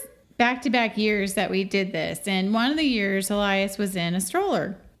think it was back-to-back years that we did this. And one of the years, Elias was in a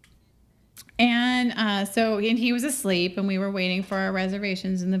stroller. And and he was asleep, and we were waiting for our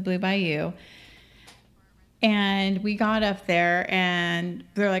reservations in the Blue Bayou. And we got up there, and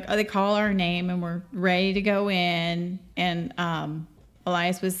they're like, they call our name, and we're ready to go in. And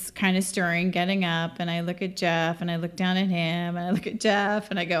Elias was kind of stirring, getting up, and I look at Jeff, and I look down at him, and I look at Jeff,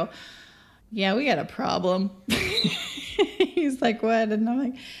 and I go, yeah, we got a problem. He's like, what? And I'm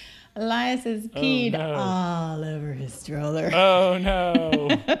like, Elias has peed all over his stroller. Oh, no.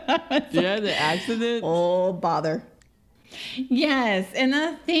 Yeah, the accident? Oh, bother. Yes. And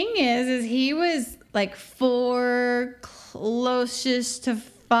the thing is he was like 4, closest to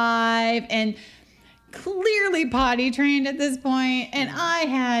 5, and clearly potty trained at this point. And I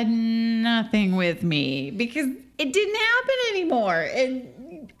had nothing with me because it didn't happen anymore.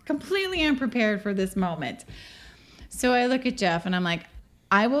 And completely unprepared for this moment. So I look at Jeff and I'm like,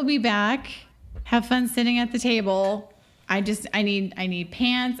 I will be back. Have fun sitting at the table. I need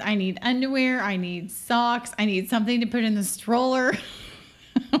pants. I need underwear. I need socks. I need something to put in the stroller.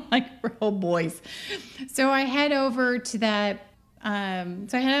 Like, oh boys. So I head over to that. So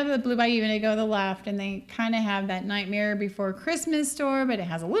I head over to the Blue Bayou and I go to the left, and they kind of have that Nightmare Before Christmas store, but it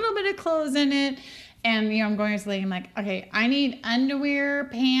has a little bit of clothes in it. And I'm going to sleep. I'm like, okay, I need underwear,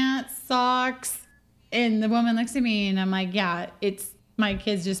 pants, socks. And the woman looks at me and I'm like, yeah, it's my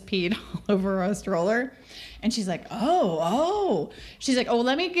kids just peed all over a stroller. And she's like, oh. She's like, oh,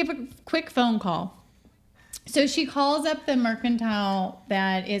 let me give a quick phone call. So she calls up the Mercantile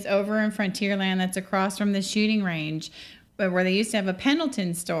that is over in Frontierland that's across from the shooting range where they used to have a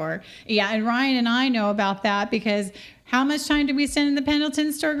Pendleton store. Yeah, and Ryan and I know about that because how much time did we spend in the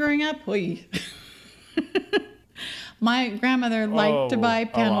Pendleton store growing up? Oy. My grandmother liked to buy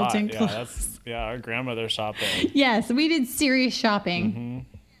Pendleton clothes. Our grandmother shopped there. Yes, we did serious shopping.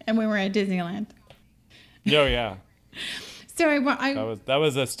 And we were at Disneyland. Oh, yeah. So that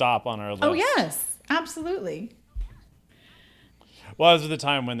was a stop on our list. Oh, yes. Absolutely. Well, it was the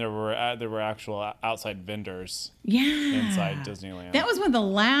time when there were actual outside vendors inside Disneyland. That was one of the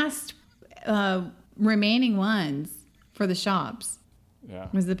last remaining ones for the shops. Yeah.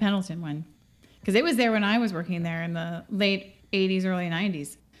 Was the Pendleton one. Because it was there when I was working there in the late 80s, early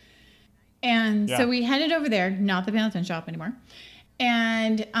 90s. And so we headed over there, not the Pendleton shop anymore.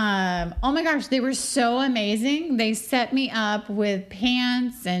 And oh my gosh, they were so amazing. They set me up with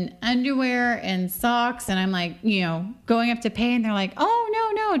pants and underwear and socks. And I'm like, going up to pay. And they're like,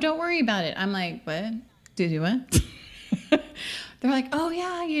 oh, no, don't worry about it. I'm like, what? Did you what? They're like, oh,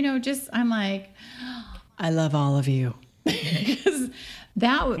 yeah, I'm like, I love all of you. Because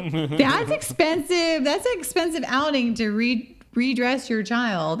that's expensive. That's an expensive outing to redress your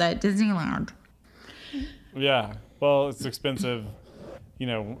child at Disneyland. Yeah. Well, it's expensive.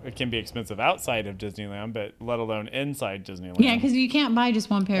 It can be expensive outside of Disneyland, but let alone inside Disneyland. Yeah, because you can't buy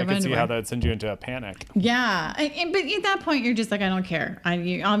just one pair of underwear. I can see how that would send you into a panic. Yeah, but at that point, you're just like, I don't care.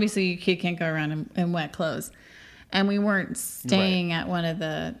 Obviously, your kid can't go around in wet clothes. And we weren't staying at one of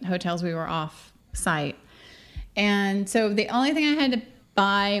the hotels. We were off site. And so the only thing I had to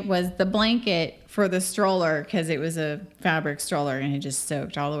buy was the blanket for the stroller because it was a fabric stroller and it just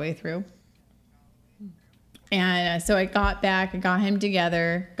soaked all the way through. And so I got him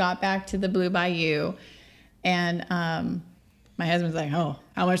together, got back to the Blue Bayou, and my husband's like, oh,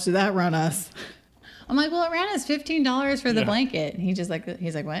 how much did that run us? I'm like, well, it ran us $15 for the blanket. And he's like,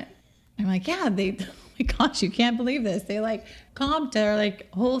 what? I'm like, yeah, oh my gosh, you can't believe this. They comped our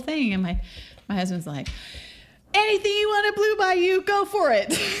whole thing. And my husband's like, anything you want at Blue Bayou, go for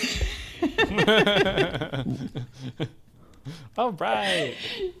it. All right.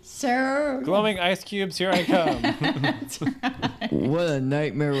 So glowing ice cubes, here I come. That's right. What a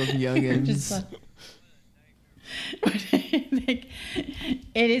nightmare with youngins. It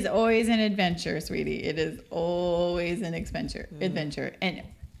is always an adventure, sweetie. It is always an adventure. And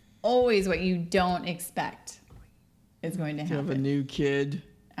always what you don't expect is going to happen. You have a new kid.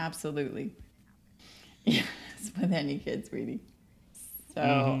 Absolutely. Yes, with any kid, sweetie. So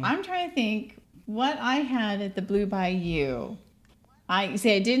I'm trying to think what I had at the Blue Bayou. I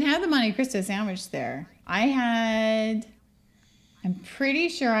didn't have the Monte Cristo sandwich there. I'm pretty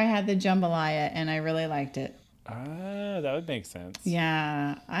sure I had the jambalaya, and I really liked it. That would make sense.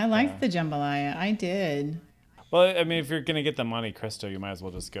 Yeah, I liked the jambalaya. I did. Well, I mean, if you're going to get the Monte Cristo, you might as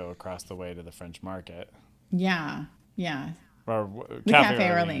well just go across the way to the French Market. Yeah. Or the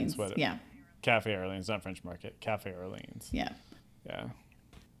Cafe Orleans. Yeah. Cafe Orleans, not French Market. Cafe Orleans. Yeah. Yeah.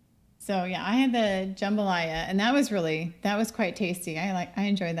 So yeah, I had the jambalaya, and that was quite tasty. I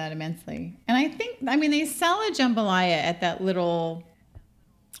enjoyed that immensely. And they sell a jambalaya at that little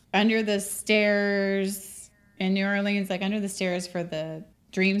under the stairs in New Orleans, under the stairs for the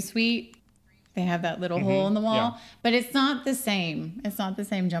Dream Suite. They have that little hole in the wall, but it's not the same. It's not the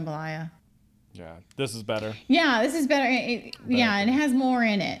same jambalaya. Yeah, this is better. Yeah, this is better. And it has more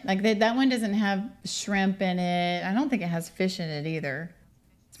in it. That one doesn't have shrimp in it. I don't think it has fish in it either.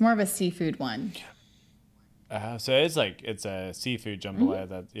 It's more of a seafood one. So it's a seafood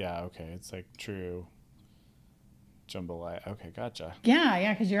jambalaya. It's true jambalaya. Okay, gotcha.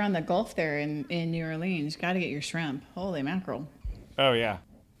 Yeah, because you're on the Gulf there in New Orleans. Got to get your shrimp. Holy mackerel. Oh yeah,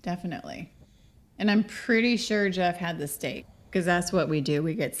 definitely. And I'm pretty sure Jeff had the steak because that's what we do.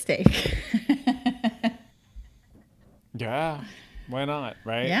 We get steak. Yeah, why not?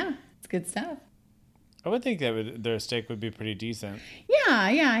 Right? Yeah, it's good stuff. I would think that their steak would be pretty decent.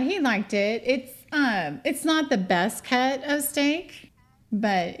 Yeah, he liked it. It's not the best cut of steak,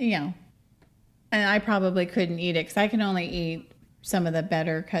 but and I probably couldn't eat it because I can only eat some of the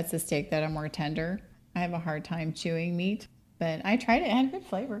better cuts of steak that are more tender. I have a hard time chewing meat, but I tried it. It had good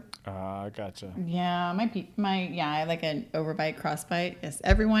flavor. Gotcha. Yeah, I like an overbite crossbite. Yes,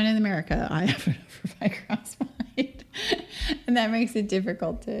 everyone in America, I have an overbite crossbite. And that makes it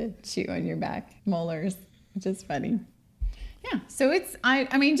difficult to chew on your back molars, which is funny. Yeah, so just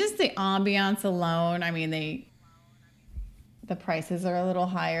the ambiance alone. The prices are a little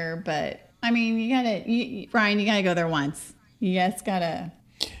higher, but Ryan, you gotta go there once. You just gotta.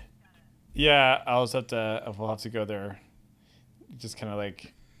 Yeah, we'll have to go there. Just kind of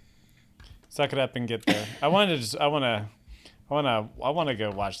like suck it up and get there. I want to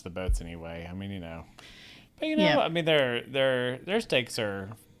go watch the boats anyway. I mean, but Yeah. I mean, their steaks are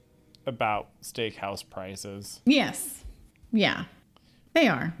about steakhouse prices. Yes. Yeah. They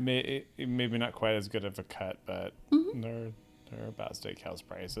are. Maybe not quite as good of a cut, but they're about steakhouse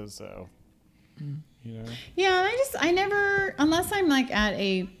prices. So, Yeah, I never, unless I'm like at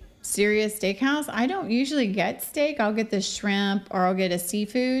a serious steakhouse, I don't usually get steak. I'll get the shrimp or I'll get a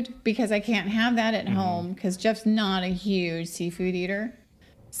seafood because I can't have that at home because Jeff's not a huge seafood eater.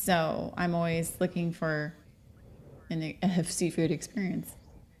 So I'm always looking for a seafood experience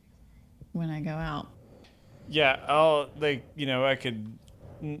when I go out. yeah, I could.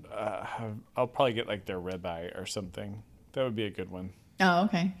 I'll probably get like their ribeye or something. That would be a good one. Oh,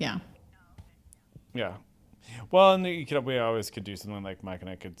 okay. Yeah. Yeah. Well, and we always could do something like Mike and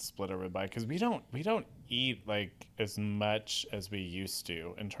I could split a ribeye because we don't eat like as much as we used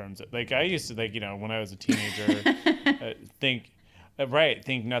to in terms of like I used to like when I was a teenager think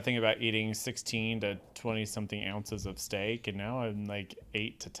nothing about eating 16 to 20 something ounces of steak, and now I'm like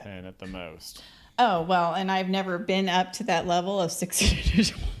 8 to 10 at the most. Oh, well, and I've never been up to that level of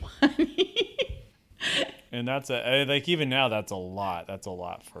 620. And that's even now that's a lot. That's a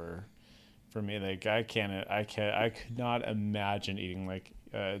lot for me. Like I could not imagine eating like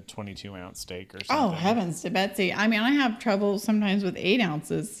a 22-ounce steak or something. Oh, heavens to Betsy. I mean, I have trouble sometimes with 8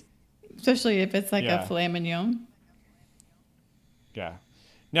 ounces, especially if it's like a filet mignon. Yeah.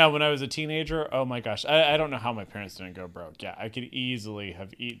 Now, when I was a teenager, oh my gosh, I don't know how my parents didn't go broke. Yeah, I could easily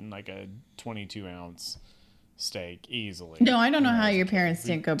have eaten like a 22-ounce steak easily. No, I don't know how your parents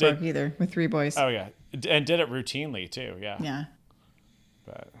didn't go broke either with 3 boys. Oh yeah, and did it routinely too. Yeah. Yeah.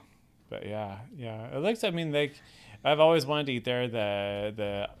 But yeah. It looks. I mean, like, I've always wanted to eat there.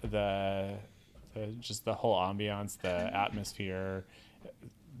 The just the whole ambiance, the atmosphere,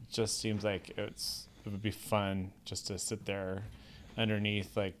 just seems like it would be fun just to sit there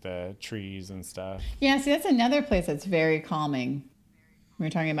underneath like the trees and stuff. Yeah, see, that's another place that's very calming. We were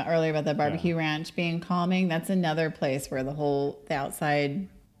talking about earlier about the barbecue ranch being calming. That's another place where the outside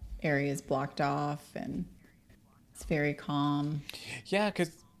area is blocked off and it's very calm. Yeah, because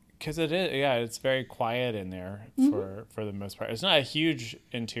it is. Yeah, it's very quiet in there for the most part. It's not a huge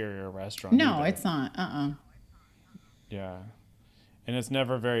interior restaurant. No, either. it's not. Yeah. And it's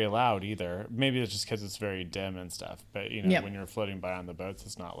never very loud either. Maybe it's just because it's very dim and stuff. But, when you're floating by on the boats,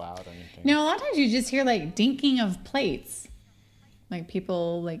 it's not loud or anything. No, a lot of times you just hear like dinking of plates. Like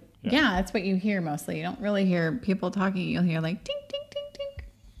people that's what you hear mostly. You don't really hear people talking. You'll hear like ding, ding, ding, ding.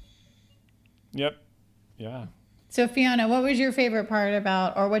 Yep. Yeah. So Fiona, what was your favorite part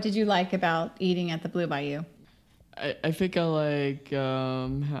about, or what did you like about eating at the Blue Bayou? I think I like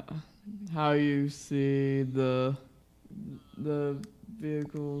how you see the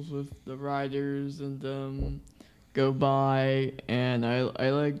vehicles with the riders and them go by, and I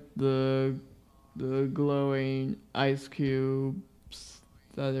like the glowing ice cubes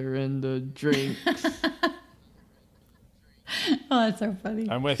that are in the drinks. Oh, that's so funny.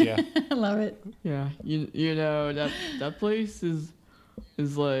 I'm with you. I love it. Yeah, you know that place is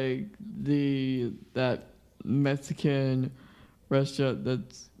like that Mexican restaurant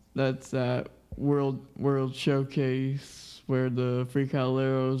that's that World Showcase where the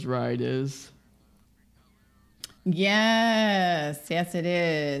Fricaderos ride is. Yes, it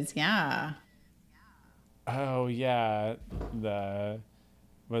is. Yeah. Oh yeah,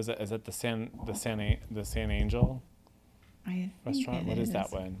 is it the San Angel I restaurant? What is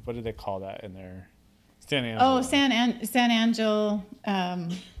that one? What do they call that in there? San Angel. Oh, San Angel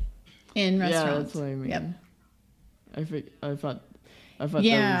in restaurant. Yeah, that's what I mean. Yep. I thought that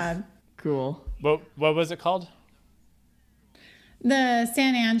was cool. What was it called? The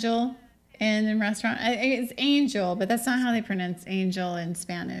San Angel in restaurant. It's Angel, but that's not how they pronounce Angel in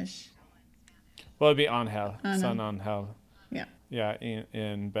Spanish. Well, it'd be Angel. San Angel. Yeah. Yeah,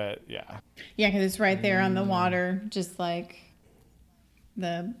 but yeah. Yeah, because it's right there on the water, just like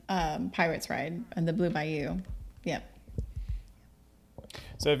the Pirates ride and the Blue Bayou. Yep.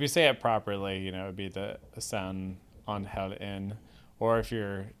 So if you say it properly, it would be the San Angel Inn, or if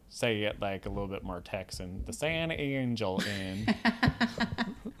you're saying it like a little bit more Texan, the San Angel Inn.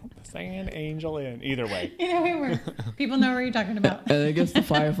 The San Angel Inn. Either way. People know what you're talking about. And I guess the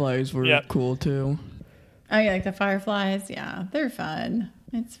fireflies were cool too. Oh, yeah, like the fireflies. Yeah, they're fun.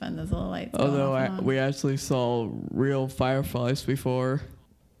 It's fun, those little lights. Although we actually saw real fireflies before.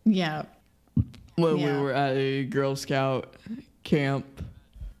 Yeah. When we were at a Girl Scout camp.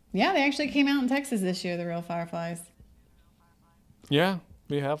 Yeah, they actually came out in Texas this year, the real fireflies. Yeah.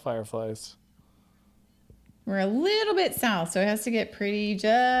 We have fireflies. We're a little bit south, so it has to get pretty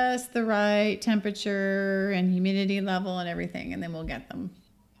just the right temperature and humidity level and everything, and then we'll get them.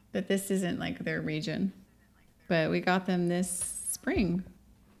 But this isn't like their region. But we got them this spring,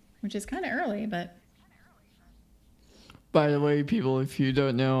 which is kind of early, but By the way, people, if you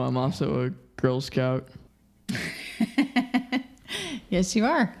don't know, I'm also a Girl Scout. yes, you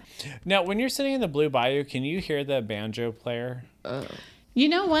are. Now, when you're sitting in the Blue Bayou, can you hear the banjo player? You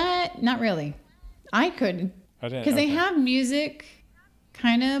know what? Not really. I couldn't. I didn't. Because they okay. have music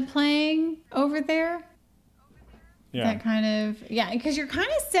kind of playing over there. Yeah. That kind of, yeah, because you're kind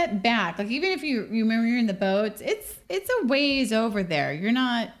of set back. Like, even if you remember you're in the boats, it's a ways over there. You're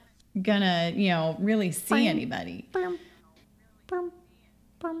not gonna, really see anybody.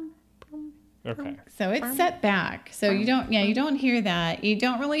 Okay. So it's set back. So you don't hear that. You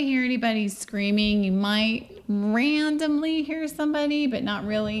don't really hear anybody screaming. You might randomly hear somebody, but not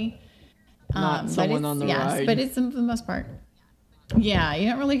really. Not someone on the ride. But it's for the most part. Yeah, you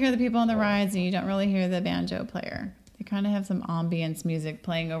don't really hear the people on the rides, and you don't really hear the banjo player. They kind of have some ambience music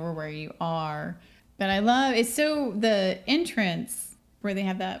playing over where you are. But I love it's so the entrance where they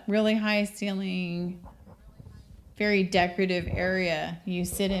have that really high ceiling, very decorative area you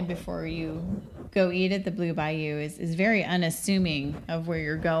sit in before you go eat at the Blue Bayou is very unassuming of where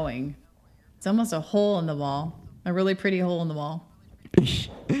you're going. It's almost a hole in the wall, a really pretty hole in the wall.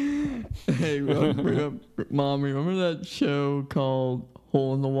 Hey, Mom, remember that show called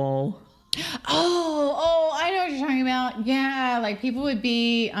Hole in the Wall? Oh, I know what you're talking about. Yeah, like people would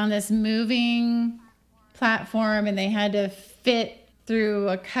be on this moving platform and they had to fit through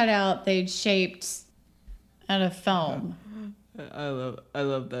a cutout they'd shaped out of foam. I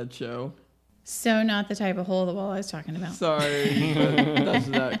love that show. So not the type of hole in the wall I was talking about. Sorry, but that's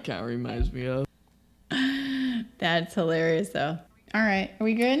what that kind of reminds me of. That's hilarious, though. All right, are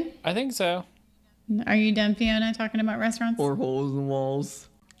we good? I think so. Are you done, Fiona, talking about restaurants? Or holes in walls.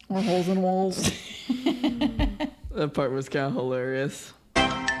 Or holes in walls. That part was kind of hilarious.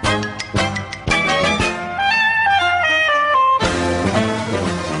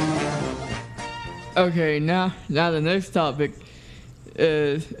 Okay, now the next topic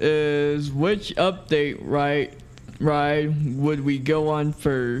is which update ride would we go on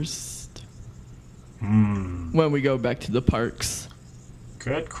first when we go back to the parks?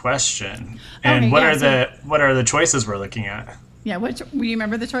 Good question. And Okay, what yeah, are the choices we're looking at? Yeah, do you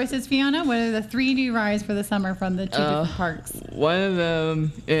remember the choices, Fiona? What are the 3 new rides for the summer from the 2 different parks? One of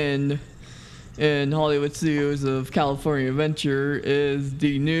them in Hollywood Studios of California Adventure is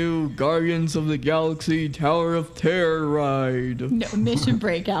the new Guardians of the Galaxy Tower of Terror ride. No, Mission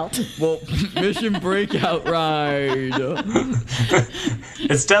Breakout. Well, Mission Breakout ride.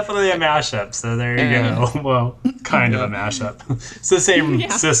 It's definitely a mashup, so there you go. Well, kind of a mashup. It's the same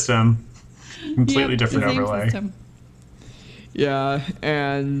system, completely Yep, different the same overlay. system. Yeah,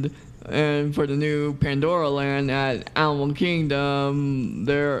 and for the new Pandora Land at Animal Kingdom,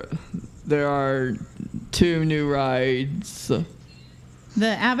 there are 2 new rides. The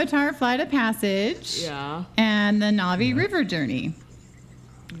Avatar Flight of Passage. Yeah. And the Navi River Journey.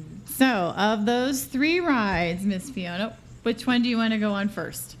 So, of those 3 rides, Miss Fiona, which one do you want to go on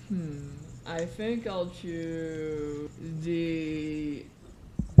first? I think I'll choose the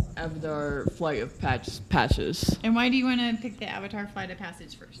Avatar Flight of Patches And why do you want to pick the Avatar Flight of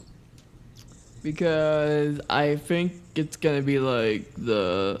Passage first? because I think it's gonna be like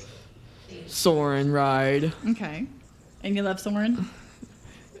the Soarin' ride. Okay. And you love Soarin'?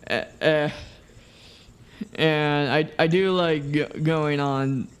 And I do like going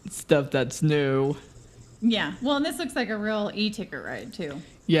on stuff that's new. Yeah. Well, and this looks like a real e-ticket ride, too.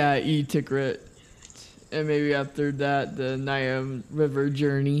 Yeah, e-ticket. And maybe after that, the Navi River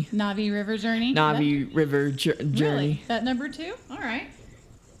Journey. Navi River Journey? Navi River Journey. Really? That number 2? All right.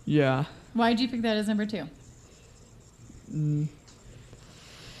 Yeah. Why'd you pick that as number 2?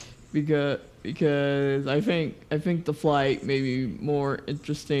 Because I think the flight may be more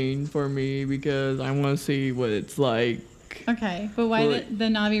interesting for me because I want to see what it's like. Okay. But why Well, the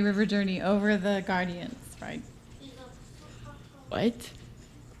Navi River Journey over the Guardians ride? What?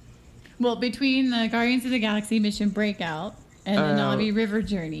 Well, between the Guardians of the Galaxy Mission Breakout and the Navi River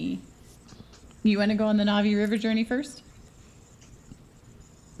Journey, you want to go on the Navi River Journey first?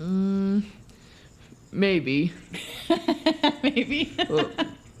 Maybe. Maybe.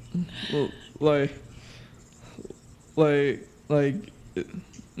 Well, like,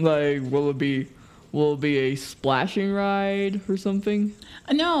 will it be a splashing ride or something?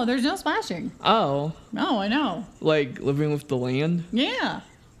 No, there's no splashing. Oh, Oh, I know. like living with the land? Yeah.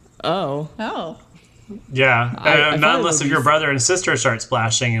 Oh, Oh. Yeah, I not thought it unless would if be your brother and sister start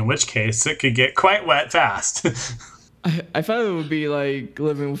splashing, in which case it could get quite wet fast. I thought it would be like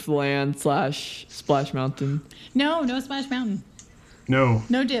living with land / Splash Mountain. No, no Splash Mountain. No.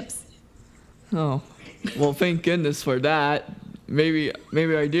 No dips. Oh, well, thank goodness for that. Maybe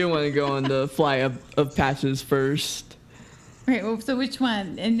I do want to go on the flight of Patches first. Right. Well, so which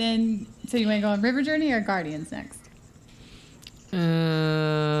one? And then, so you want to go on River Journey or Guardians next?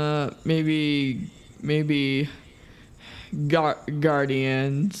 Maybe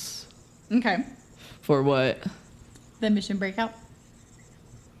Guardians. Okay. For what? The mission breakout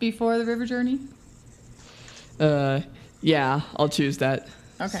before the River Journey. Yeah, I'll choose that.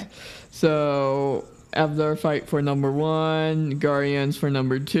 Okay. So Avatar fight for number 1, Guardians for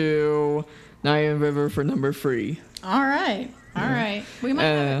number 2, Nyan River for number 3. All right. All right. We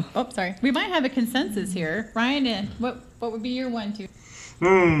might. Sorry. We might have a consensus here, Ryan. What would be your 1,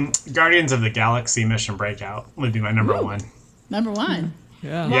 2? Guardians of the Galaxy Mission Breakout would be my number 1. Number 1.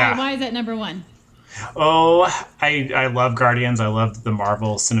 Yeah. Yeah. Why is that number 1? Oh, I love Guardians. I love the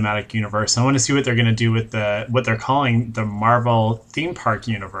Marvel Cinematic Universe. I want to see what they're going to do with what they're calling the Marvel Theme Park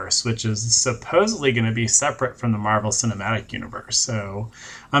Universe, which is supposedly going to be separate from the Marvel Cinematic Universe. So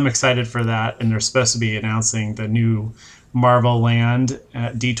I'm excited for that. And they're supposed to be announcing the new Marvel Land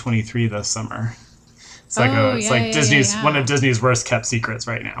at D23 this summer. It's like Disney's one of Disney's worst kept secrets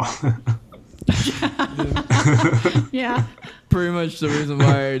right now. Yeah. Pretty much the reason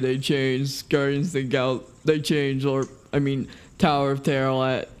why they changed Guardians of the Tower of Terror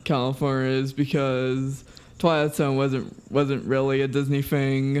at California is because Twilight Zone wasn't really a Disney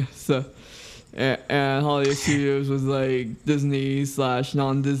thing. So and Hollywood Studios was like Disney /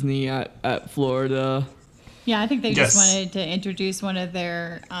 non-Disney at Florida. Yeah, I think they Yes. just wanted to introduce one of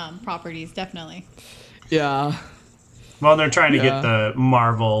their properties, definitely. Yeah. Well, they're trying to Yeah. get the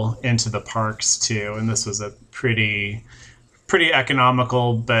Marvel into the parks too, and this was a pretty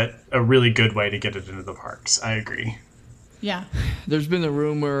economical but a really good way to get it into the parks. I agree. Yeah. There's been a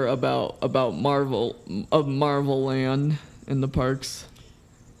rumor about Marvel Land in the parks.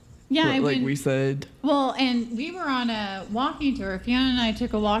 Yeah. We said. Well, and we were on a walking tour. Fiona and I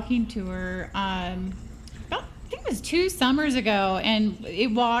took a walking tour. I think it was 2 summers ago, and it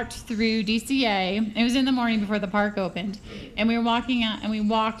walked through DCA. It was in the morning before the park opened, and we were walking out, and we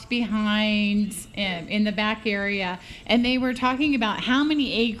walked behind in the back area, and they were talking about how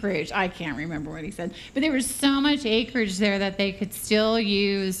many acreage. I can't remember what he said, but there was so much acreage there that they could still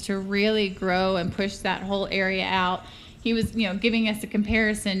use to really grow and push that whole area out. He was, giving us a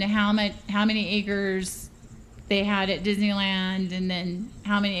comparison to how many acres they had at Disneyland, and then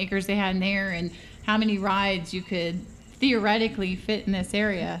how many acres they had in there, and how many rides you could theoretically fit in this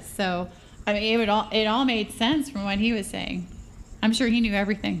area. So, I mean, it all made sense from what he was saying. I'm sure he knew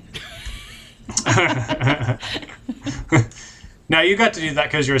everything. Now, you got to do that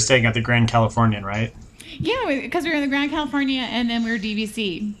because you were staying at the Grand Californian, right? Yeah, because we were in the Grand California, and then we were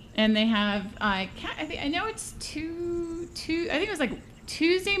DVC, and they have I know it's two. I think it was like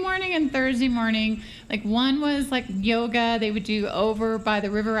Tuesday morning and Thursday morning. Like one was like yoga they would do over by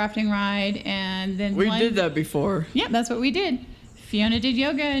the river rafting ride, and then We did that before. Yeah, that's what we did. Fiona did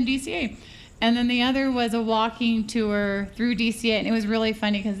yoga in DCA. And then the other was a walking tour through DCA, and it was really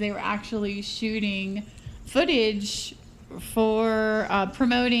funny because they were actually shooting footage for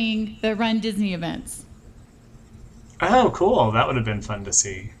promoting the Run Disney events. Oh, cool. That would have been fun to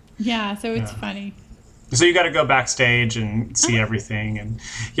see. Yeah, so it's funny. So you got to go backstage and see everything, and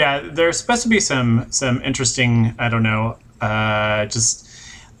yeah, there's supposed to be some interesting, I don't know, just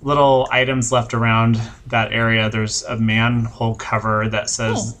little items left around that area. There's a manhole cover that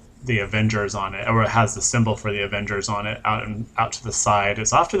says the Avengers on it, or it has the symbol for the Avengers on it out to the side.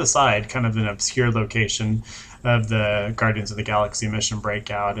 It's off to the side, kind of an obscure location of the Guardians of the Galaxy Mission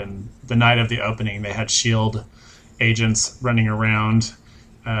Breakout. And the night of the opening, they had SHIELD agents running around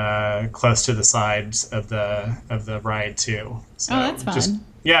close to the sides of the ride too. So that's fun.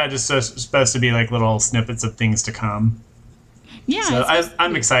 Just supposed to be like little snippets of things to come. Yeah, So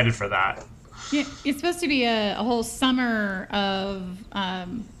I'm excited for that. yeah, it's supposed to be a whole summer of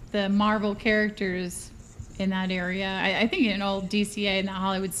the Marvel characters in that area. I think in old DCA in the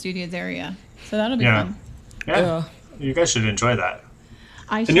Hollywood Studios area. So that'll be fun. Yeah, you guys should enjoy that,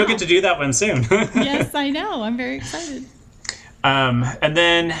 And and you'll get to do that one soon. Yes, I know. I'm very excited. And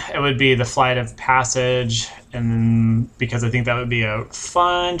then it would be the Flight of Passage, and then because I think that would be a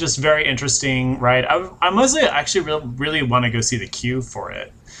fun, just very interesting ride. I mostly actually really want to go see the queue for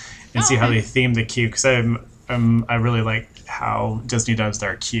it and see how they theme the queue, because I really like how Disney does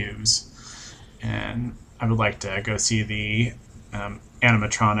their queues, and I would like to go see the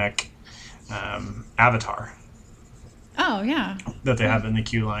animatronic Avatar Oh, yeah. that they have in the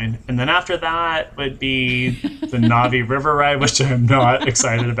queue line. And then after that would be the Navi River ride, which I'm not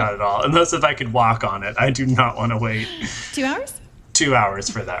excited about at all. Unless if I could walk on it. I do not want to wait 2 hours? 2 hours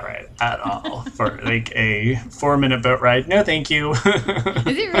for that ride at all. For like a 4-minute boat ride. No, thank you. Is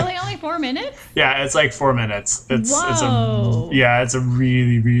it really only 4 minutes? Yeah, it's like 4 minutes. It's Whoa. it's a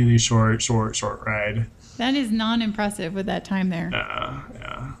really, really short ride. That is non-impressive with that time there. Yeah.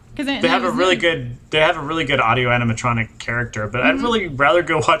 Because They have a really good audio animatronic character, but I'd really rather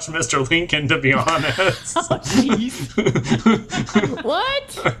go watch Mr. Lincoln, to be honest. Jeez.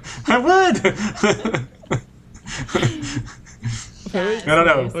 What? I would. I don't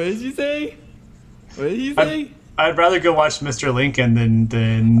know. What did you say? What did you say? I'd rather go watch Mr. Lincoln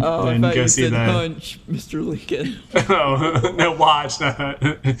than I thought go you see said the. punch, Mr. Lincoln. Oh, no, watch.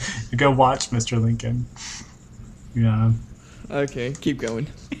 Go watch Mr. Lincoln. Yeah. Okay, keep going.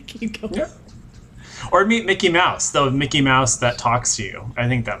 Keep going. Yeah. Or meet Mickey Mouse, the Mickey Mouse that talks to you. I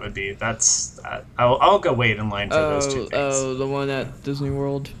think that would be. I'll go wait in line for those two things. Oh, the one at Disney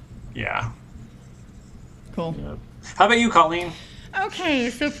World. Yeah. Cool. How about you, Colleen? Okay,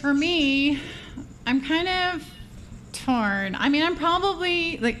 so for me, I'm kind of torn. I mean, I'm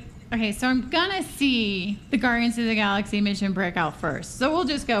probably so I'm gonna see the Guardians of the Galaxy Mission Breakout first. So we'll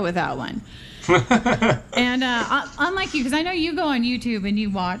just go with that one. And unlike you, because I know you go on YouTube and you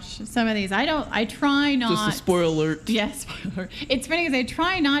watch some of these. I try not. Just a spoiler alert. Yes, spoiler. It's funny because I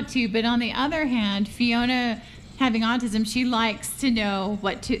try not to, but on the other hand, Fiona having autism, she likes to know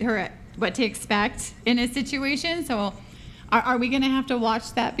what to expect in a situation. So, are we gonna have to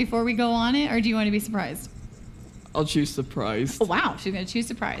watch that before we go on it, or do you want to be surprised? I'll choose surprise. Oh wow, she's gonna choose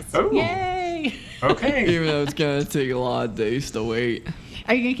surprise. Oh. Yay! Okay. Even though it's gonna take a lot of days to wait.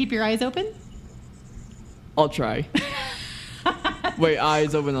 Are you gonna keep your eyes open? I'll try. Wait,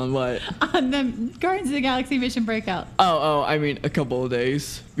 eyes open on what? On the Guardians of the Galaxy Mission Breakout. Oh, I mean a couple of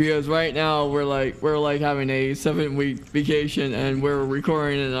days. Because right now we're having a 7-week vacation and we're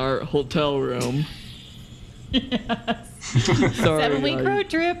recording in our hotel room. Yes. Sorry, 7-week road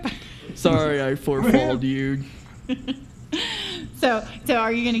trip. Sorry, I forefalled you. So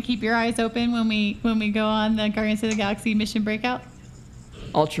are you gonna keep your eyes open when we go on the Guardians of the Galaxy Mission Breakout?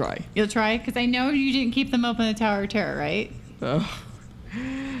 I'll try. You'll try, because I know you didn't keep them open in the Tower of Terror, right? Oh,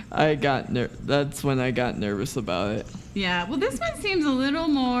 that's when I got nervous about it. Yeah. Well, this one seems a little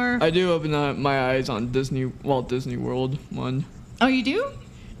more. I do open my eyes on Walt Disney World one. Oh, you do?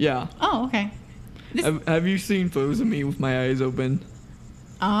 Yeah. Oh, okay. Have you seen photos of me with my eyes open?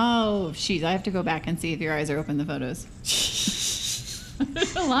 Oh, jeez, I have to go back and see if your eyes are open. The photos.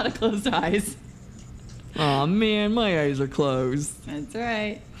 There's a lot of closed eyes. Aw, man, my eyes are closed. That's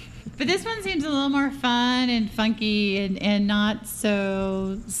right. But this one seems a little more fun and funky and not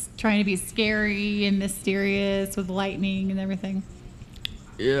so trying to be scary and mysterious with lightning and everything.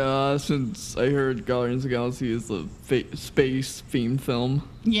 Yeah, since I heard Guardians of the Galaxy is a space-themed film.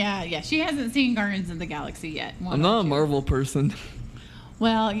 Yeah. She hasn't seen Guardians of the Galaxy yet. I'm not a Marvel person.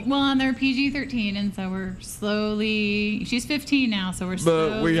 Well, and they're PG-13, and so we're slowly. She's 15 now, so we're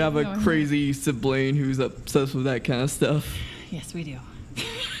slowly. But we have a going crazy sibling who's obsessed with that kind of stuff. Yes, we do.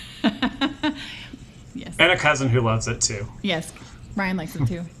 Yes. And a cousin who loves it too. Yes, Ryan likes it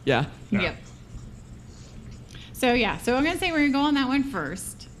too. Yeah. Yeah. Yep. So I'm gonna say we're gonna go on that one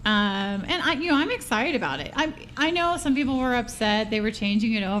first. And I'm excited about it. I know some people were upset they were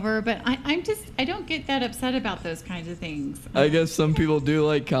changing it over, but I don't get that upset about those kinds of things. I guess some people do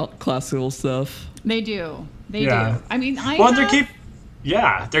like classical stuff. They do. They Yeah. do. I mean,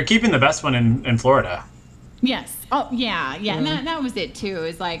 they're keeping the best one in Florida. Yes. Oh, yeah. And that was it too.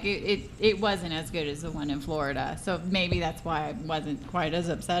 Is like it wasn't as good as the one in Florida, so maybe that's why I wasn't quite as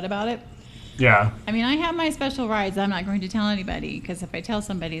upset about it. Yeah. I mean, I have my special rides. I'm not going to tell anybody because if I tell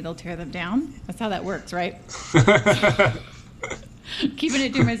somebody, they'll tear them down. That's how that works, right? Keeping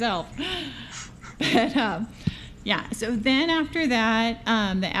it to myself. But yeah. So then after that,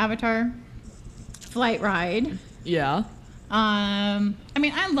 the Avatar flight ride. Yeah. I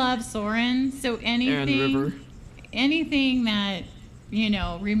mean, I love Soarin', so anything that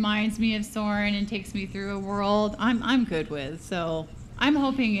reminds me of Soarin' and takes me through a world, I'm good with. So I'm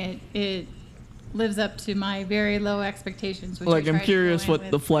hoping it lives up to my very low expectations. Which Like, I'm curious what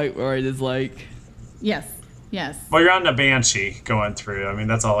the flight ride is like. Yes. Well, you're on the Banshee going through. I mean,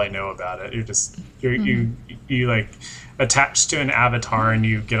 that's all I know about it. You like attached to an avatar and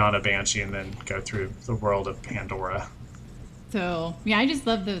you get on a Banshee and then go through the world of Pandora. So yeah, I just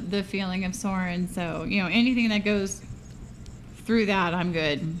love the feeling of Soarin'. So anything that goes through that, I'm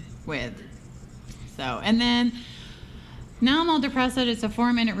good with. So and then now I'm all depressed that it's a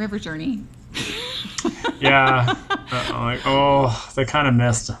 4-minute river journey. Yeah. I'm like, oh, they kind of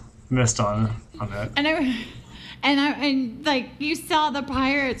missed on it. And like you saw the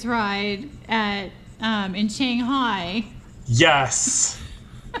Pirates ride at in Shanghai. Yes.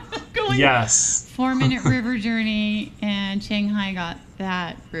 Going Yes. 4-minute river journey, and Shanghai got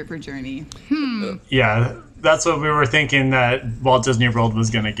that river journey. Yeah, that's what we were thinking that Walt Disney World was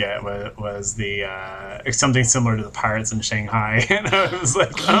going to get was the something similar to the Pirates in Shanghai. And I was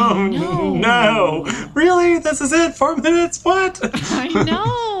like, oh, no. Really? This is it? 4 minutes? What? I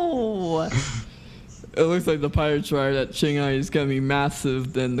know. It looks like the Pirates ride at Shanghai is gonna be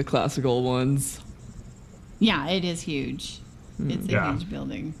massive than the classical ones. Yeah, it is huge. It's a Yeah. huge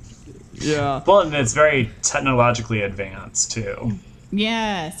building. Yeah. Well, and it's very technologically advanced, too.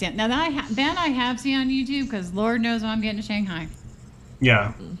 Yes. Yeah. Now that I have seen on YouTube, because Lord knows when I'm getting to Shanghai.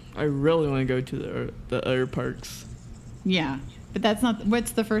 Yeah. I really want to go to the other parks. Yeah. But that's not.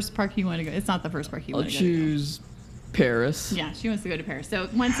 What's the first park you want to go? It's not the first park you I'll want to go to. choose Paris. Yeah, she wants to go to Paris. So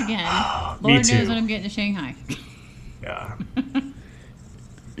once again, Me Lord too. knows when I'm getting to Shanghai. Yeah.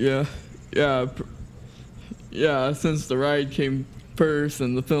 Yeah, since the ride came first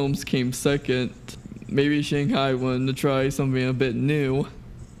and the films came second, maybe Shanghai wanted to try something a bit new.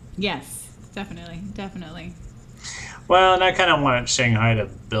 Yes, definitely. Well, and I kind of want Shanghai to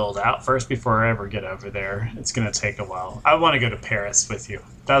build out first before I ever get over there. It's going to take a while. I want to go to Paris with you.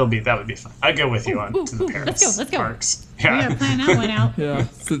 That would be fun. I'd go with you to the Paris let's go. parks. We gotta plan that one out. Yeah,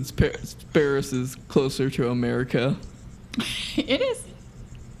 since Paris is closer to America. It is.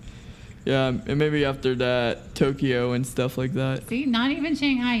 Yeah, and maybe after that, Tokyo and stuff like that. See, not even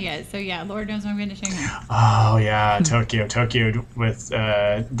Shanghai yet. So yeah, Lord knows when I'm getting to Shanghai. Oh, yeah, Tokyo with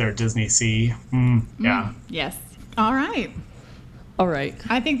their Disney Sea. Yeah. Yes. All right. All right.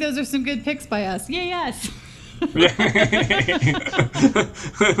 I think those are some good picks by us. Yeah, yes.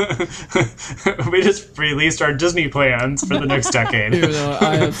 We just released our Disney plans for the next decade. Even though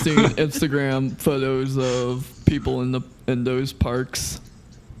I have seen Instagram photos of people in those parks.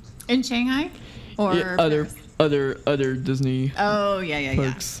 In Shanghai? Or Yeah, Paris? other Disney. Oh, yeah.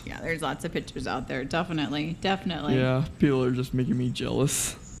 parks. Yeah, there's lots of pictures out there. Definitely. Yeah, people are just making me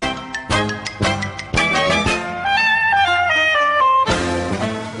jealous.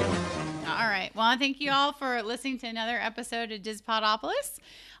 All right. Well, thank you all for listening to another episode of Dispodopolis.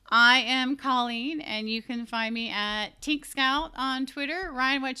 I am Colleen, and you can find me at Tink Scout on Twitter.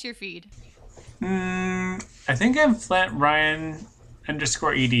 Ryan, what's your feed? I think I'm Flint Ryan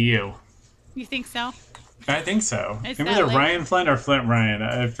 _edu. You think so? I think so. It's Maybe that they're link. Ryan Flint or Flint Ryan.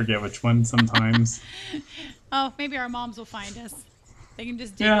 I forget which one sometimes. Oh, maybe our moms will find us. They can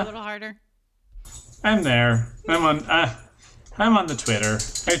just dig Yeah. a little harder. I'm there. I'm on the Twitter.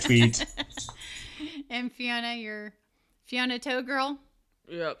 I tweet. And Fiona, you're Fiona Toe Girl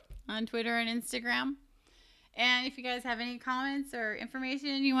Yep. on Twitter and Instagram. And if you guys have any comments or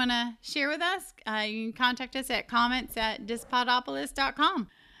information you want to share with us, you can contact us at comments@dispodopolis.com.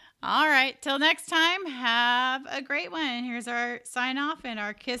 All right. Till next time, have a great one. Here's our sign off and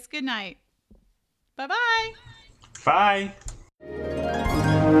our kiss goodnight. Bye-bye. Bye.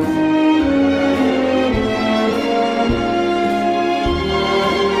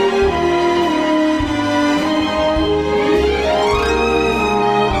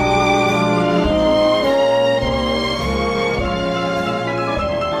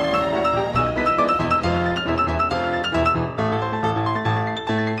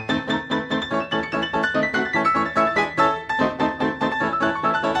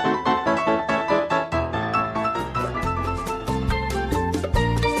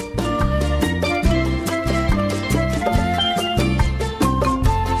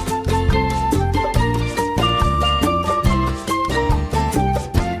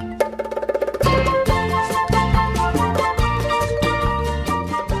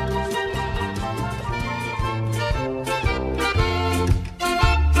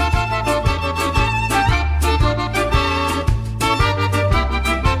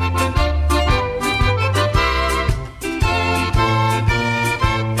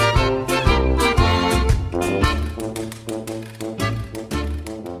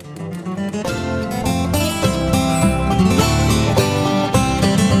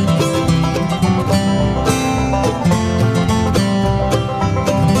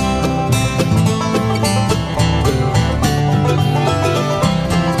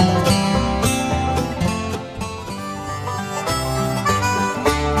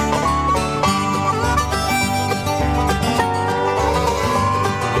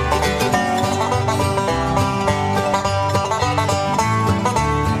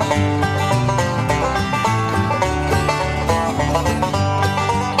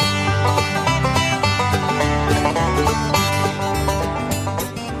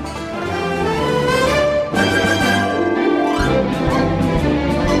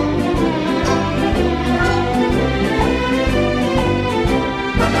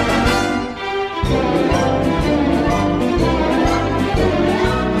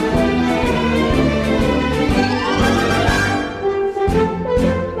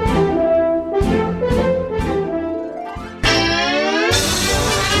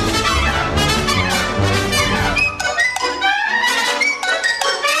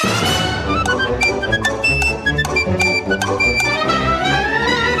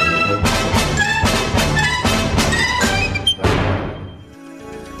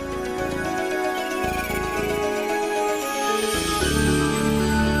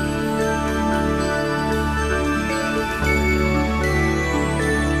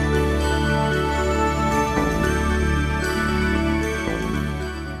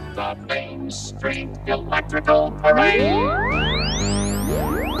 Spring Electrical Parade.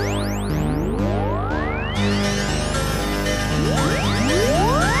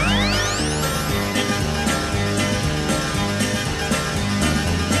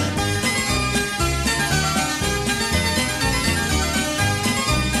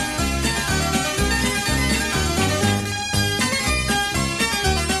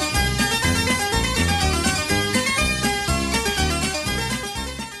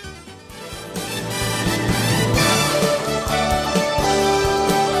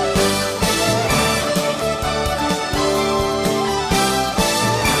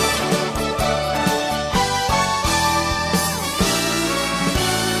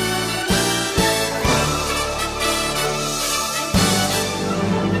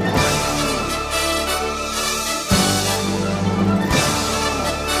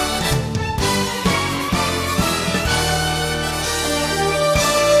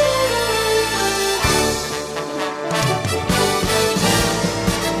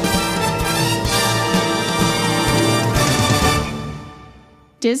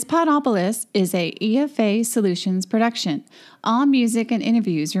 Dispodopolis is a EFA Solutions production. All music and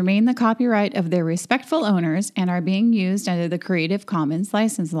interviews remain the copyright of their respectful owners and are being used under the Creative Commons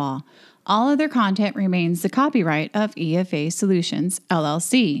license law. All other content remains the copyright of EFA Solutions,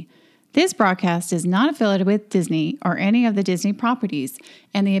 LLC. This broadcast is not affiliated with Disney or any of the Disney properties,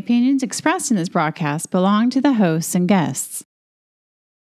 and the opinions expressed in this broadcast belong to the hosts and guests.